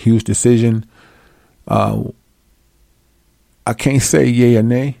this huge decision. I can't say yay or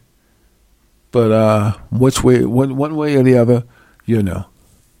nay, but which way, one way or the other, you know,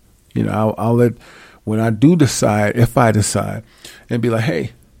 I'll let, when I do decide, if I decide, and be like,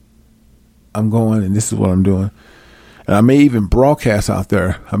 hey, I'm going and this is what I'm doing. And I may even broadcast out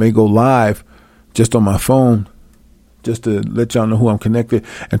there. I may go live just on my phone just to let y'all know who I'm connected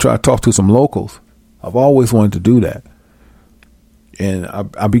and try to talk to some locals. I've always wanted to do that. And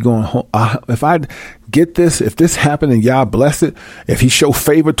I'll be going home. If I get this, if this happened and y'all bless it, if he show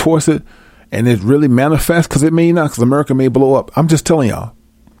favor towards it and it really manifests, because it may not, because America may blow up. I'm just telling y'all.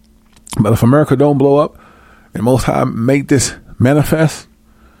 But if America don't blow up and Most High make this manifest,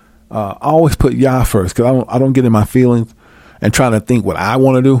 I always put Yah first, because I don't get in my feelings and trying to think what I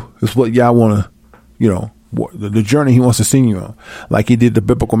want to do. It's what Yah want to, the journey he wants to send you on, like he did the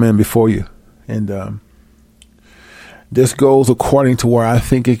biblical man before you. And this goes according to where I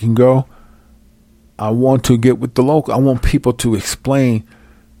think it can go. I want to get with the local. I want people to explain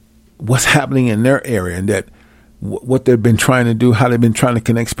what's happening in their area and that what they've been trying to do, how they've been trying to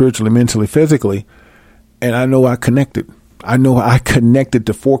connect spiritually, mentally, physically. And I know I connected. I know I connected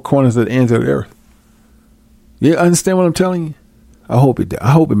to 4 corners of the ends of the earth. You understand what I'm telling you? I hope it did.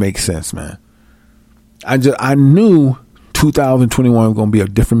 I hope it makes sense, man. I knew 2021 was going to be a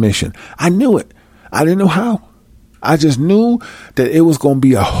different mission. I knew it. I didn't know how. I just knew that it was going to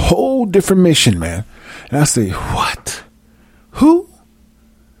be a whole different mission, man. And I say, what? Who?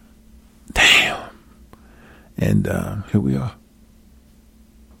 Damn. And here we are.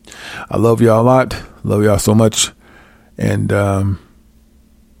 I love y'all a lot. Love y'all so much. And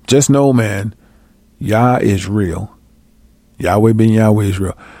just know, man, Yah is real. Yahweh ben Yahweh is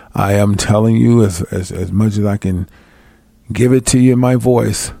real. I am telling you as much as I can give it to you in my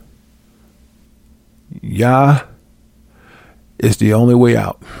voice. Yah is the only way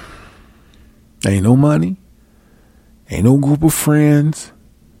out. Ain't no money. Ain't no group of friends.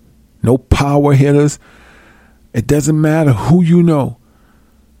 No power hitters. It doesn't matter who you know.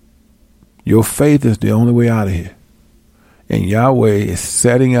 Your faith is the only way out of here. And Yahweh is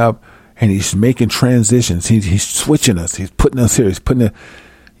setting up and he's making transitions. He's switching us. He's putting us here. He's putting it.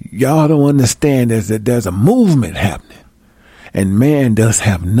 Y'all don't understand is that there's a movement happening. And man does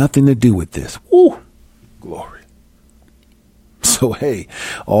have nothing to do with this. Woo! Glory. So, hey,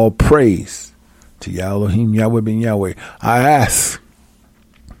 all praise to Yah Elohim, Yahweh ben Yahweh. I ask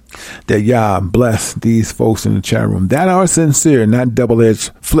that Yah bless these folks in the chat room that are sincere, not double-edged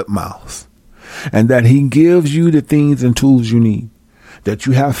flip mouths. And that he gives you the things and tools you need. That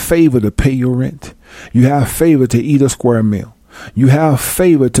you have favor to pay your rent. You have favor to eat a square meal. You have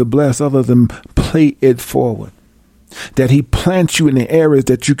favor to bless others and play it forward. That he plants you in the areas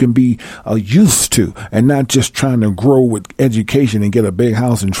that you can be used to and not just trying to grow with education and get a big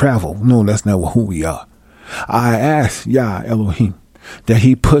house and travel. No, that's not who we are. I ask Yah Elohim that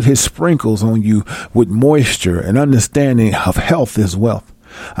he put his sprinkles on you with moisture and understanding of health is wealth.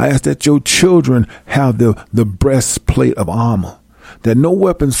 I ask that your children have the breastplate of armor, that no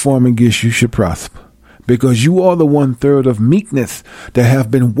weapons formed against you should prosper. Because you are the 1/3 of meekness that have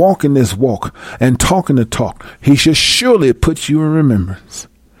been walking this walk and talking the talk. He should surely put you in remembrance.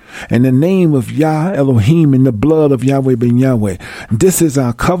 In the name of Yah Elohim, in the blood of Yahweh ben Yahweh, this is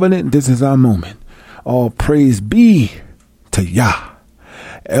our covenant, this is our moment. All praise be to Yah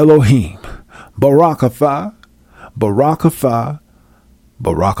Elohim. Barakatha, Barakatha,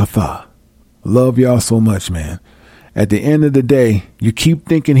 Barakatha. Love y'all so much, man. At the end of the day, you keep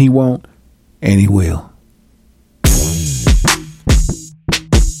thinking he won't, and he will.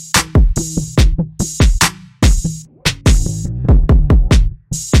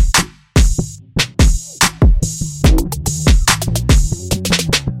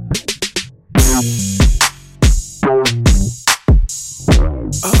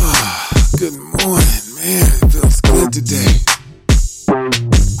 Good morning, man. It feels good today.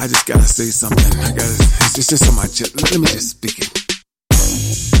 I just gotta say something. It's just on my chest. Let me just speak it.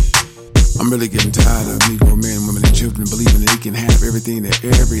 I'm really getting tired of Negro men, women, and children believing they can have everything that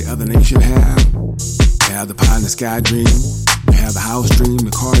every other nation have. They have the pie in the sky dream. They have the house dream, the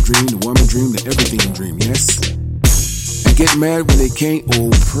car dream, the woman dream, the everything dream, yes? And get mad when they can't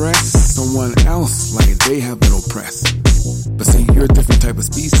oppress someone else like they have been oppressed. But see, you're a different type of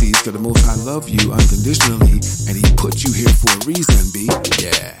species, because the Most High love you unconditionally, and he put you here for a reason, B.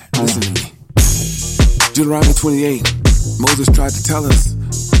 Yeah, listen to me. Deuteronomy 28, Moses tried to tell us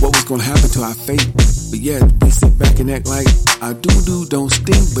what was going to happen to our fate, but yet we sit back and act like our doo-doo don't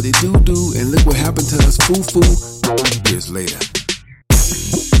stink, but it do-do, and look what happened to us, foo-foo, years later.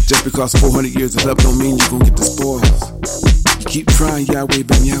 Just because 400 years is up don't mean you're going to get the spoils. Keep trying, Yahweh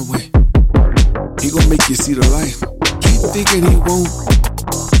ben Yahweh. He going to make you see the light. Keep thinking he won't,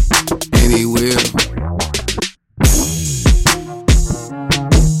 and he will.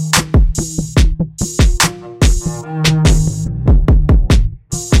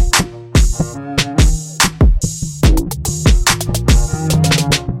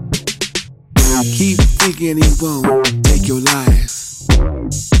 Keep thinking he won't take your life,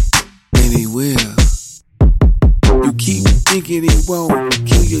 and he will. You keep thinking he won't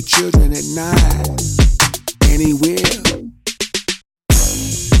kill your children at night, and he will.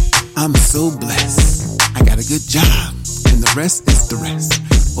 I'm so blessed. I got a good job, and the rest is the rest.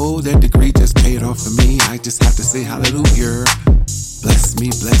 Oh, that degree just paid off for me. I just have to say hallelujah. Bless me,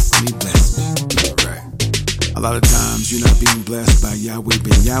 bless me, bless me. Right. A lot of times you're not being blessed by Yahweh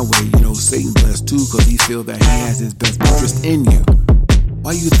ben Yahweh. You know, Satan blessed too, because he feels that he has his best interest in you.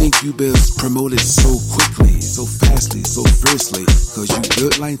 Why you think you been promoted so quickly, so fastly, so fiercely? Because you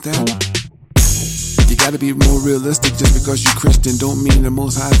good like that? You gotta be more realistic. Just because you're Christian don't mean the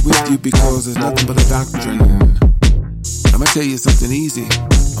Most High is with you, because it's nothing but a doctrine. I'm gonna tell you something easy.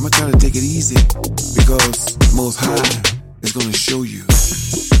 I'm gonna try to take it easy, because Most High is gonna show you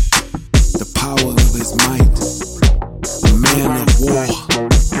the power of his might. A man of war.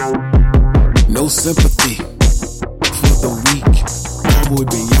 No sympathy for the weak. Yahweh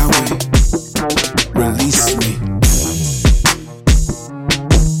ben Yahweh, release me.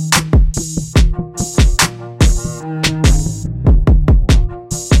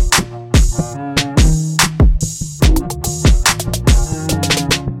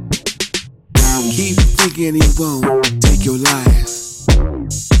 Keep thinking he won't take your life,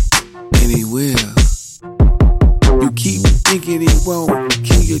 and he will. You keep thinking he won't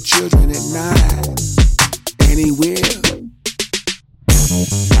kill your children at night, and he will.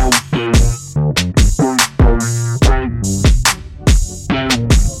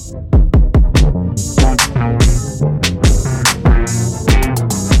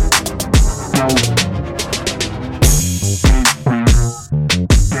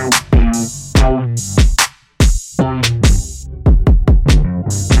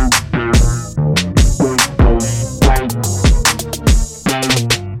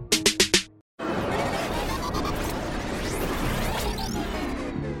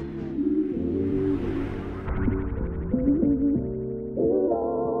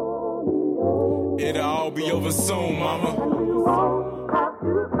 It'll all be over soon, mama.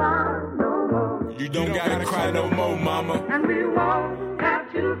 You don't gotta cry no more, mama. And we won't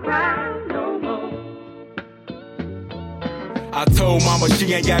have to cry no more. I told mama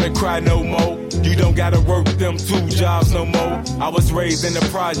she ain't gotta cry no more. You don't gotta work them 2 jobs no more. I was raised in the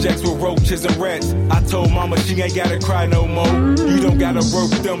projects with roaches and rats. I told mama she ain't gotta cry no more. You don't gotta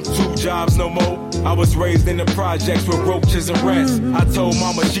work them 2 jobs no more. I was raised in the projects with roaches and rats. I told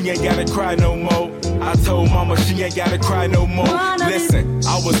mama she ain't gotta cry no more. I told mama she ain't gotta cry no more. Listen,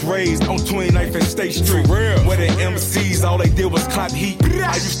 I was raised on 29th and State Street, where the MCs, all they did was clap heat.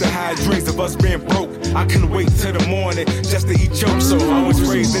 I used to hide dreams of us being broke. I couldn't wait till the morning just to eat choke. So I was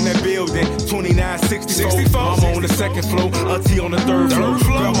raised in that building, 2964. Mama on the 2nd floor, auntie on the 3rd floor,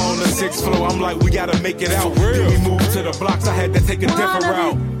 grandma on the 6th floor. I'm like, we gotta make it out. Then we moved to the blocks, I had to take a different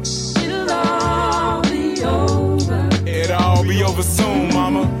route. It'll all be over. It'll all be over soon,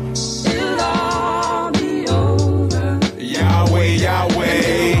 mama. It'll all be over. Yahweh,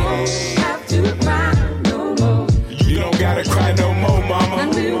 Yahweh. Have to cry no more. You don't gotta cry no more, mama.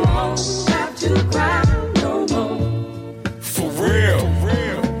 And we won't have to cry no more. For real.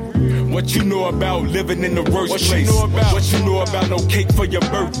 What you know about living in the worst place? What you know about no cake for your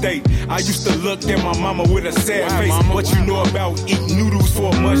birthday? I used to look at my mama with a sad face. Mama? What you know about eating noodles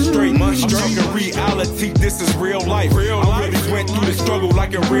for a month straight? I'm talking reality, this is real life. I really went through the struggle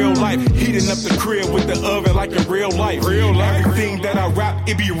like in real life. Heating up the crib with the oven like in real life. Everything that I rap,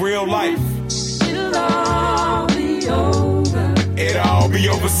 it be real life. It'll all be over. It'll all be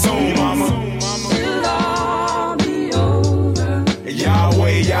over soon, mama. It'll all be over.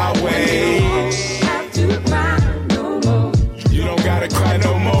 Yahweh, Yahweh. Have to cry no more. You don't gotta cry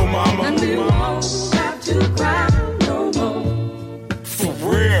no more, mama. And we won't have to cry no more. For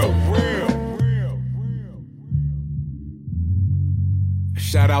real.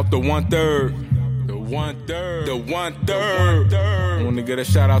 Shout out the 1/3. The 1/3. The 1/3. I want to get a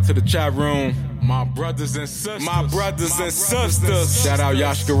shout out to the chat room. My brothers and sisters. Shout out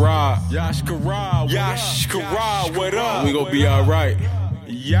Yashkara. Yashkara, what up? We gon' be alright.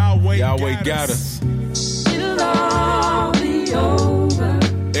 Yahweh got us. It'll all be over.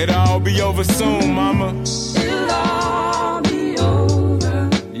 It'll all be over soon, mama. It'll all be over.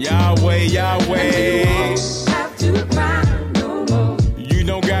 Yahweh, Yahweh. Have to cry no more. You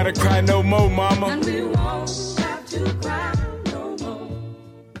don't gotta cry no more, mama. And we won't have to cry no more.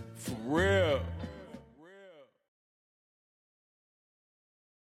 For real.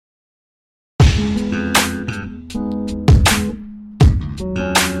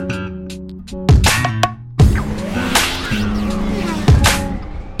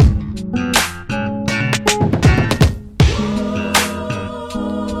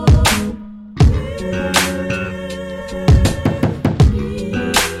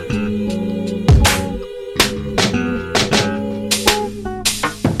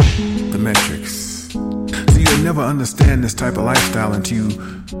 Understand this type of lifestyle until you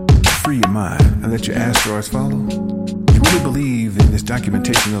free your mind and let your asteroids follow. You really believe in this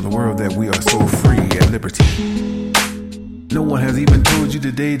documentation of the world that we are so free at liberty. No one has even told you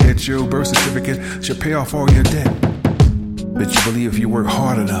today that your birth certificate should pay off all your debt. But you believe if you work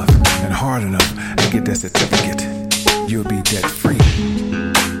hard enough and get that certificate, you'll be debt free.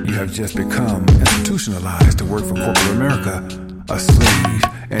 You have just become institutionalized to work for corporate America, a slave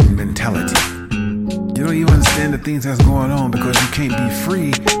and mentality. You don't even understand the things that's going on because you can't be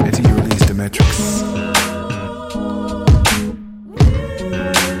free until you release the metrics.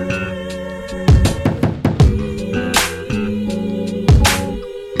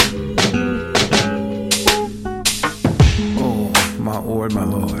 Oh, my Lord, my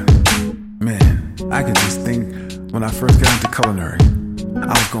Lord. Man, I could just think when I first got into culinary, I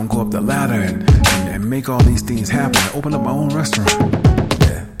was going to go up the ladder and make all these things happen and open up my own restaurant.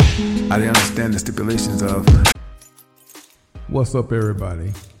 I didn't understand the stipulations of... What's up,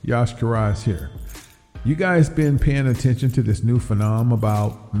 everybody? Yash Karai is here. You guys been paying attention to this new phenomenon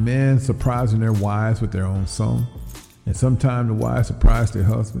about men surprising their wives with their own song? And sometimes the wives surprise their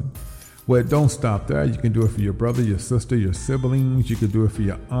husband? Well, don't stop there. You can do it for your brother, your sister, your siblings. You can do it for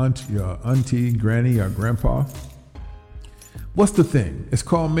your aunt, your auntie, granny, or grandpa. What's the thing? It's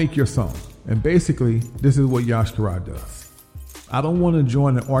called Make Your Song. And basically, this is what Yash Karai does. I don't want to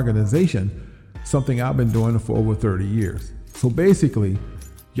join an organization, something I've been doing for over 30 years. So basically,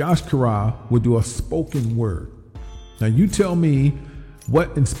 Yash Karai will do a spoken word. Now you tell me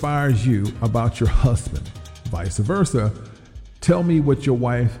what inspires you about your husband. Vice versa, tell me what your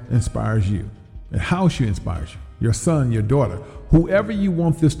wife inspires you and how she inspires you. Your son, your daughter, whoever you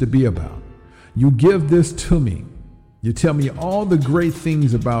want this to be about. You give this to me. You tell me all the great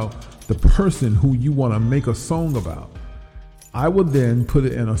things about the person who you want to make a song about. I will then put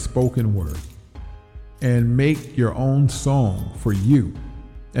it in a spoken word and make your own song for you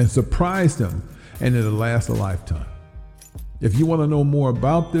and surprise them, and it'll last a lifetime. If you want to know more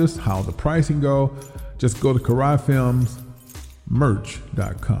about this, how the pricing go, just go to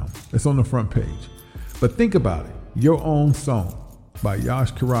KaraiFilmsMerch.com. It's on the front page. But think about it. Your own song by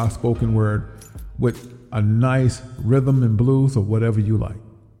Yash Karai, spoken word, with a nice rhythm and blues or whatever you like.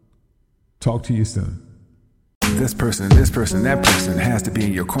 Talk to you soon. This person, that person has to be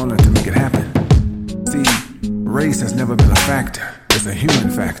in your corner to make it happen. See, race has never been a factor. It's a human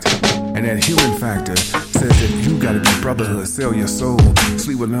factor. And that human factor says that you gotta be brotherhood, sell your soul,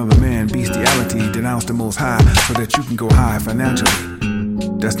 sleep with another man, bestiality, denounce the Most High so that you can go high financially.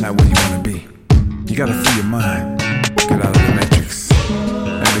 That's not where you wanna be. You gotta free your mind, get out of the matrix,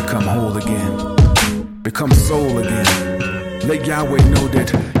 and become whole again. Become soul again. Let Yahweh know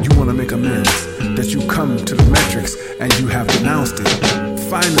that you wanna make amends, that you come to the matrix and you have denounced it.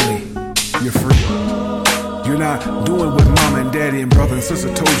 Finally, you're free. You're not doing what mom and daddy and brother and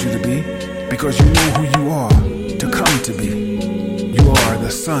sister told you to be, because you know who you are to come to be. You are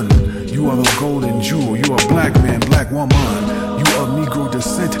the sun. You are the golden jewel. You are black man, black woman. You are Negro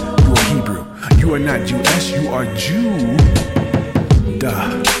descent. You are Hebrew. You are not Jewish. You are Jew.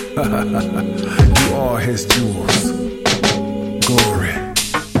 Duh. You are his jewels. Glory.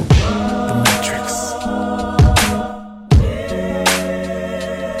 The Matrix.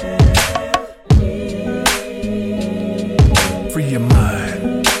 Free your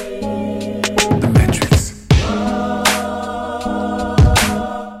mind. The Matrix.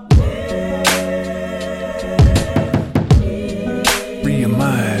 Free your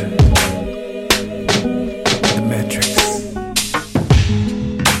mind. The Matrix.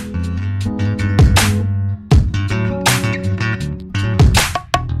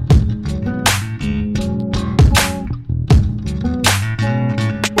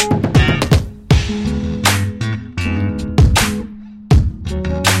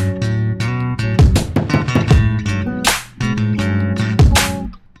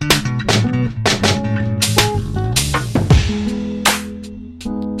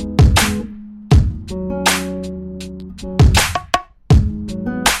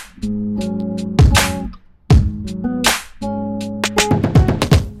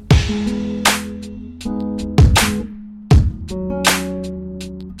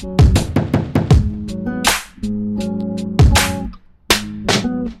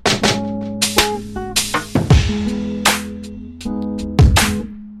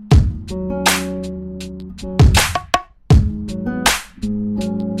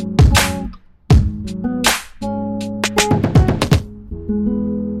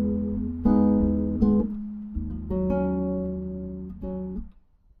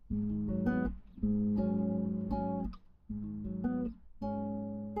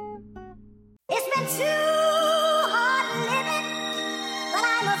 It's been too hard living, but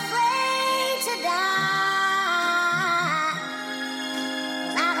I'm afraid to die.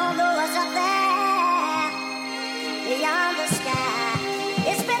 'Cause I don't know what's up there beyond the sky.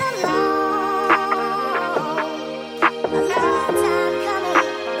 It's been a long time coming,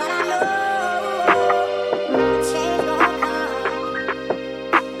 but I know change gonna come.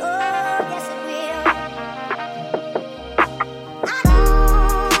 Oh, yes it will.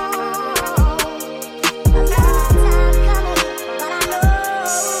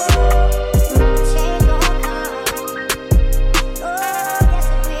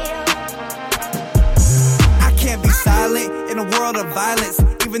 Violence,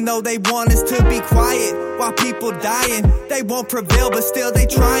 even though they want us to be quiet while people dying. They won't prevail, but still they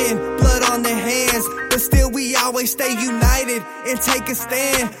trying. Blood on their hands, but still we always stay united and take a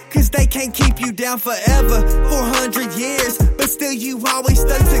stand. 'Cause they can't keep you down forever, 400 years, but still you always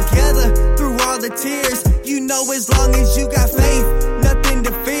stuck together through all the tears. You know as long as you got faith, nothing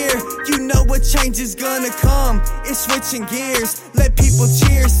to fear. You know what change is gonna come, it's switching gears. Let people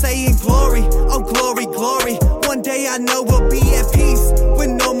cheer, saying glory, oh glory, glory. One day I know we'll be at peace with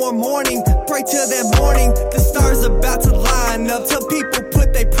no more mourning. Pray till that morning, the stars about to line up. Till people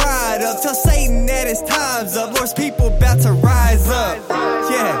put their pride up. Tell Satan that his time's up. Lord's people about to rise up.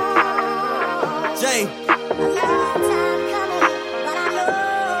 Yeah. Jay.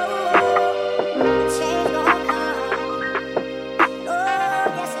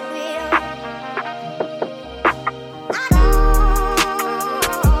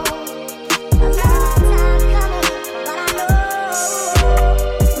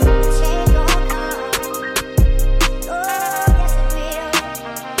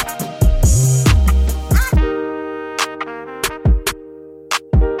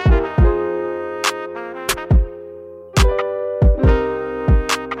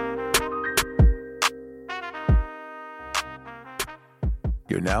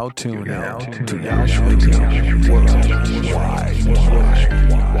 now tuned out to Yash Radio Worldwide.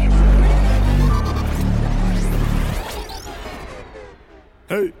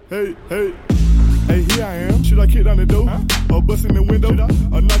 Hey, hey, hey. Hey, here I am. Should I kick down the door? Or bust in the window?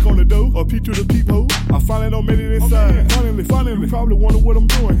 Or knock on the door? Or peep through the peephole? I finally don't made it inside. Finally. Probably wonder what I'm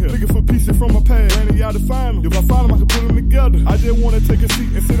doing here. Looking for pieces from my past. Planning y'all to find them. If I find them, I can put them together. I just want to take a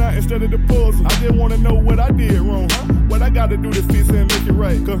seat and sit out instead of the puzzle. I just want to know what I did wrong. What I got to do to fix it and make it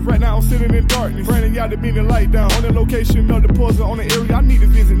right. Cause right now I'm sitting in darkness. Planning y'all to beam the light down. On the location of the puzzle, on the area I need to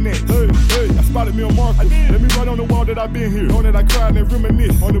visit next. Hey, I spotted me on Marcus. Let me write on the wall that I've been here. Knowing that I cried and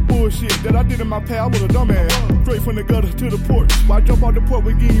reminisce on the bullshit that I did in my past. I was a dumbass. Straight from the gutter to the porch. While I jump off the porch,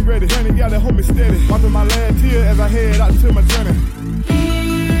 we getting ready. Planning y'all to hold me steady. Wiping my last tear as I head out to my journey.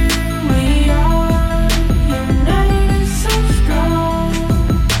 We are united, so strong.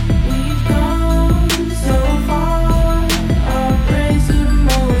 We've come so far. Our praise to the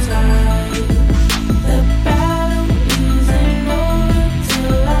Most High. The battle isn't over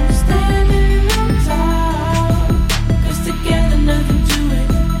till I'm standing on top. 'Cause together nothing to it.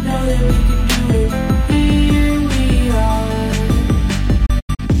 Know that we can do it. Here we are.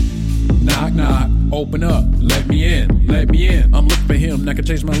 Knock, knock, open up, let me in. I'm looking for him that can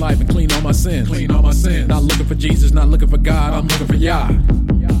change my life and clean all my sins. Not looking for Jesus, not looking for God, I'm looking for Yah.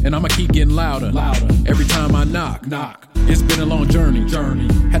 And I'ma keep getting louder every time I knock. It's been a long journey.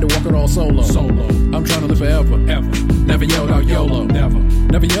 Had to walk it all solo. I'm trying to live forever. Never yelled out YOLO.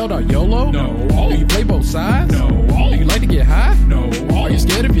 Never yelled out YOLO? No. Do you play both sides? No. Do you like to get high? No. Are you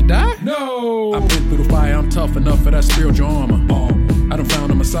scared if you die? No. I've been through the fire, I'm tough enough for that spiritual armor. I done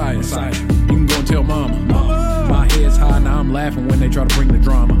found a Messiah. You can go and tell mama. My head's high, now I'm laughing when they try to bring the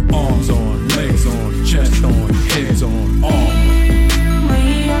drama. Arms on, legs on, chest on, heads on, all.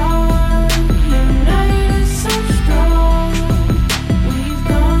 We are united, so strong. We've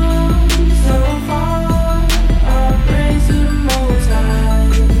come so far. Our praise to the Most High.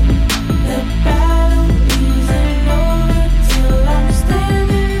 The battle isn't over till I'm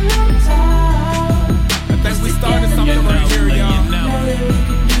standing on top. I think we started something right here, y'all.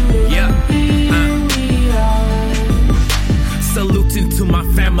 Saluting to my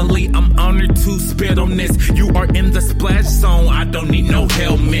family, I'm honored to spit on this. You are in the splash zone, I don't need no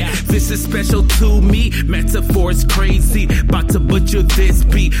helmet. This is special to me, metaphors crazy. About to butcher this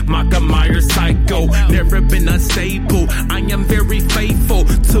beat, Micah Myers psycho. Never been unstable, I am very faithful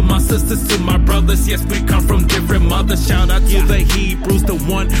to my sisters, to my brothers. Yes, we come from different mothers. Shout out to the Hebrews, the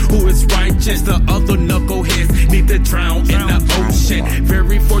one who is righteous. The other knuckleheads need to drown in the ocean.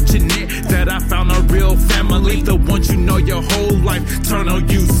 Very fortunate that I found a real family. The ones you know your whole life turn on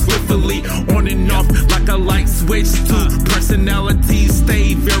you swiftly, on and off like a light switch. Two personalities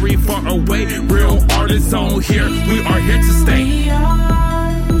stay very far away. Real artists on here, we are here to stay.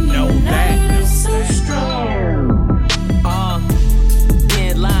 Know that. So strong.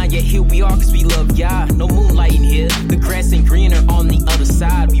 In line, yeah, here we are, 'cause we love Yah. No moonlight in here, the grass ain't greener on the other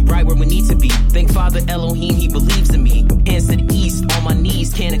side. We right where we need to be. Thank Father Elohim, he believes in me. Hands to the east, on my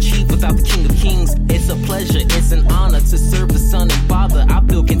knees, can't achieve without the King of Kings. It's a pleasure, it's an honor to serve the Son and Father. I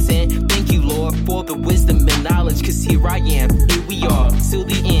feel content, thank you Lord for the wisdom and knowledge. 'Cause here I am, here we are, till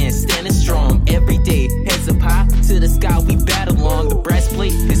the end, standing strong every day. Heads up high, to the sky we battle on. The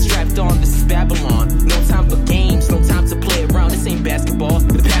breastplate is strapped on, this is Babylon. No time for games, no time to play around, this ain't basketball.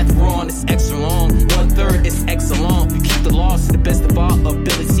 The path we're on is extra long, 1/3 is excellent. We keep the laws to the best of our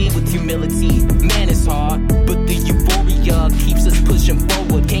ability with humility. Man, it's hard, but the euphoria keeps us pushing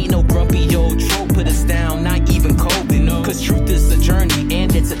forward. Ain't no grumpy old troll put us down, not even COVID. 'Cause truth is a journey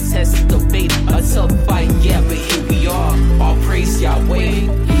and it's a test of faith. A tough fight, yeah, but here we are. All praise Yahweh.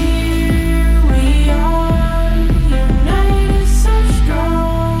 Here we are, united, so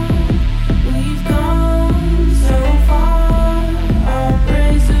strong. We've come so far. Our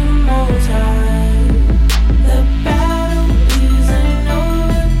praise to the Most High. The battle isn't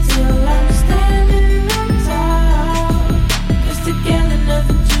over till I'm standing on top. 'Cause together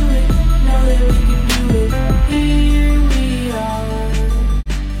nothing to it. Know that we can do it. Here we are.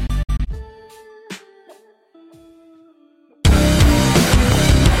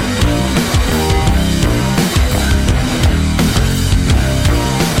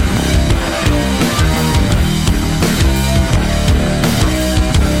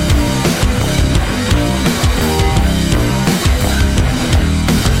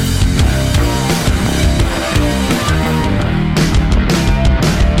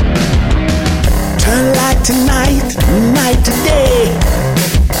 Turn like tonight, night to day.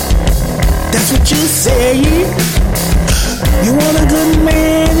 That's what you say. You want a good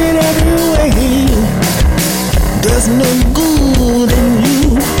man in every way. There's no good in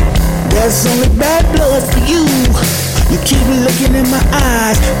you. It's only bad blood for you. You keep looking in my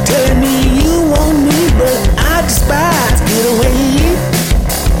eyes, telling me you want me, but I despise. Get away,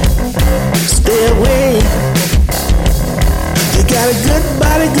 stay away. You got a good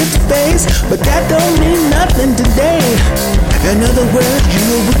body, good face, but that don't mean nothing today. In other words,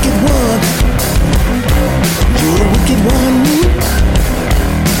 you're a wicked one. You're a wicked one.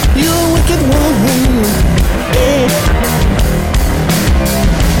 You're a wicked one. Yeah.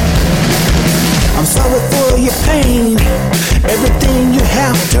 I'm sorry for your pain. Everything you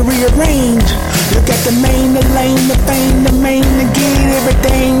have to rearrange. Look at the main, the lane, the fame, the main, the get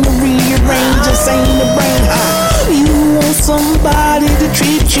everything to rearrange. Just ain't the brain. You want somebody to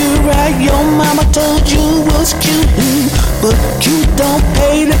treat you right. Your mama told you was cute, but cute don't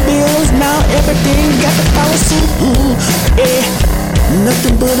pay the bills. Now everything got the power suit. Yeah,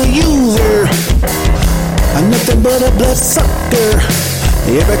 nothing but a user, nothing but a blood sucker.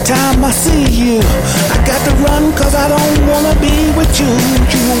 Every time I see you, I got to run 'cause I don't wanna be with you.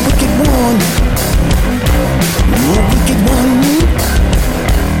 You a wicked one. You a wicked one.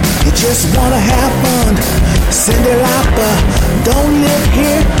 You just wanna have fun. Cindy Lauper, don't live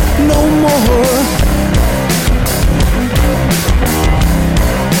here no more.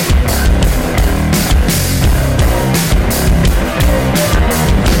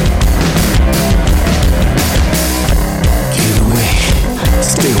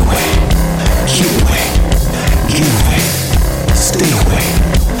 Stay away, get away, get away, stay away,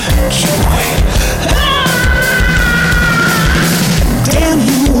 get away. Damn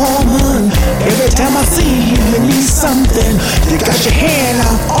you, woman, every time I see you, you need something. You got your hand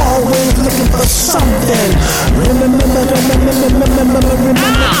out, always looking for something. Remember.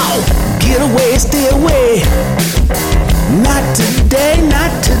 Get away, stay away. Not today,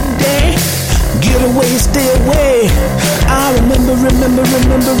 not today. Get away, stay away. I remember. You're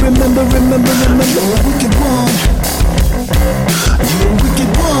a wicked one. You're a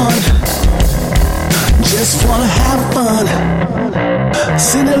wicked one. Just wanna have fun.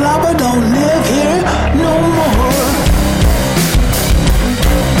 Cindy Lauper don't live here no more.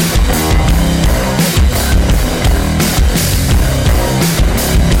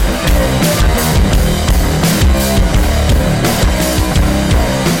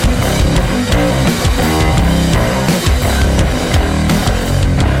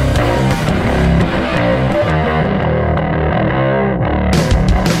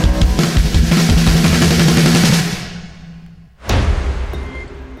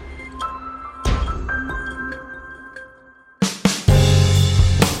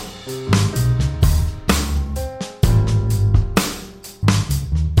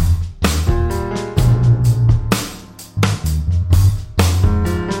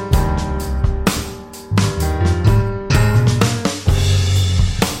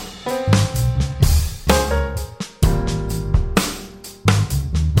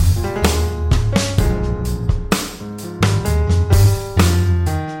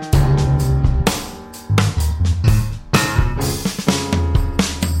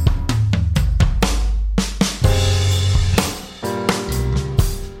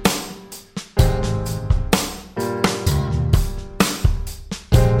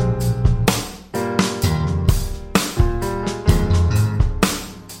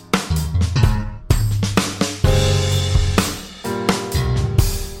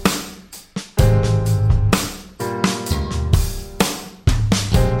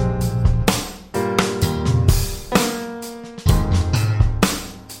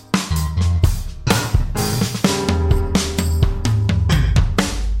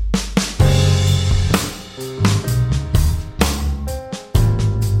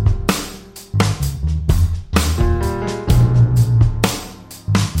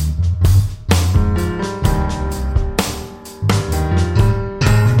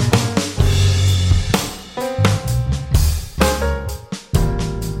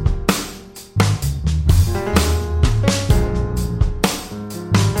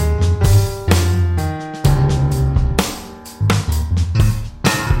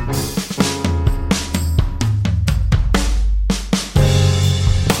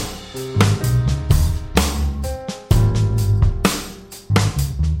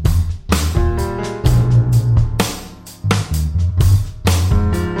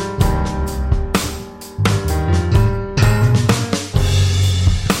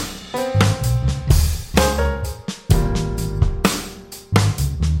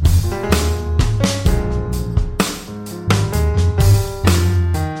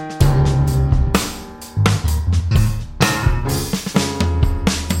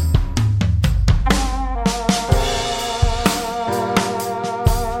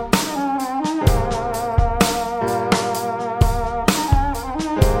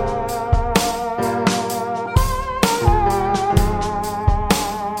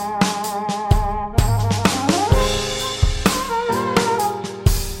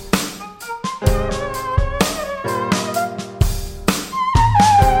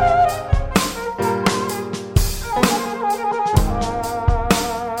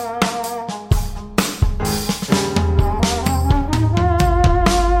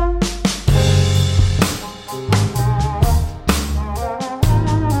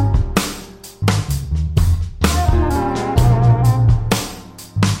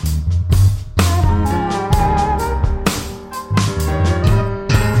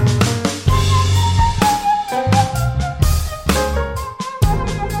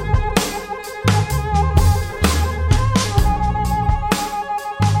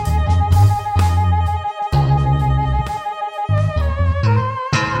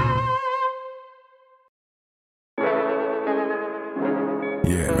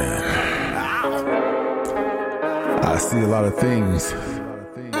 man. I see a lot of things,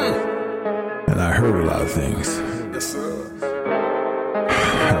 and I heard a lot of things.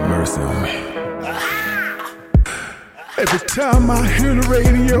 Have mercy on me. Every time I hear the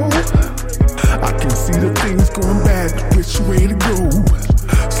radio, I can see the things going bad, which way to go.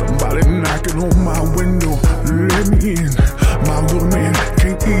 Somebody knocking on my window, let me in. My little man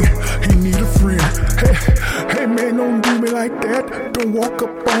can't eat, he need a friend. Hey man, don't do me like that, don't walk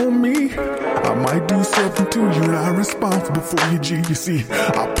up on me. I might do something to you and I'm responsible for you, G. You see,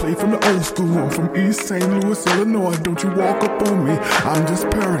 I play from the old school, I'm from East St. Louis, Illinois. Don't you walk up on me, I'm just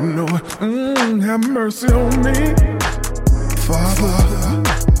paranoid. Have mercy on me. Father,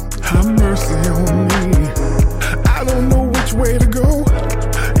 have mercy on me. I don't know which way to go.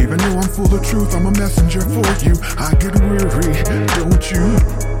 Even though I'm full of truth, I'm a messenger for you. I get weary, don't you?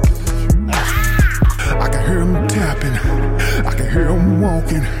 I can hear him tapping, I can hear him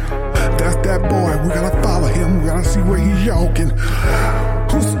walking. That's that boy, we gotta follow him, we gotta see where he's walking.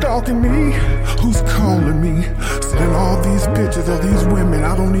 Who's stalking me? Who's calling me? Sending all these pictures of these women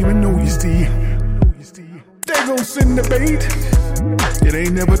I don't even know, you see. They gon' send the bait. It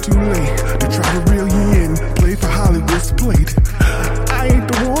ain't never too late to try to reel you in, play for Hollywood's plate. I ain't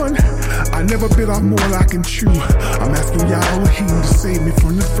the one, I never bit off more than I can chew. I'm asking Yah Elohim to save me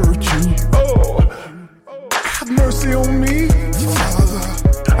from this virtue. Oh, have mercy on me, Father.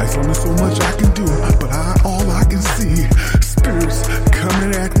 There's only so much I can do, but all I can see, spirits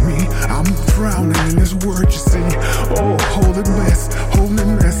coming at me. I'm drowning in this word, you see. Oh, holy mess. Oh,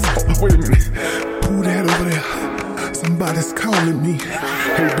 wait a minute. Who that over there? Somebody's calling me.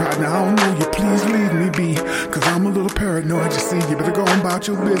 Hey, partner, I don't know you. Please leave me be. Cause I'm a little paranoid, you see. You better go on about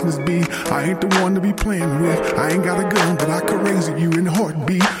your business, B. I ain't the one to be playing with. I ain't got a gun, but I could raise you in a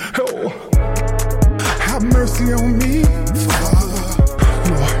heartbeat. Oh, have mercy on me, Father.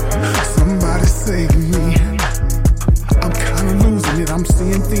 Lord, somebody save me. I'm kinda losing it. I'm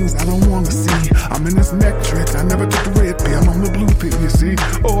seeing things I don't wanna see. I'm in this matrix. I never took the red pill. I'm on the blue pill, you see.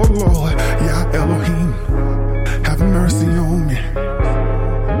 Oh, Lord, Yah Elohim. Have mercy on me.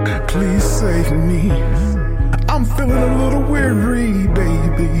 Please save me. I'm feeling a little weary,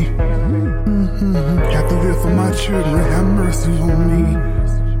 baby. Have to live for my children. Have mercy on me.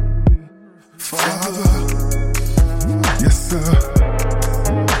 Father, yes sir.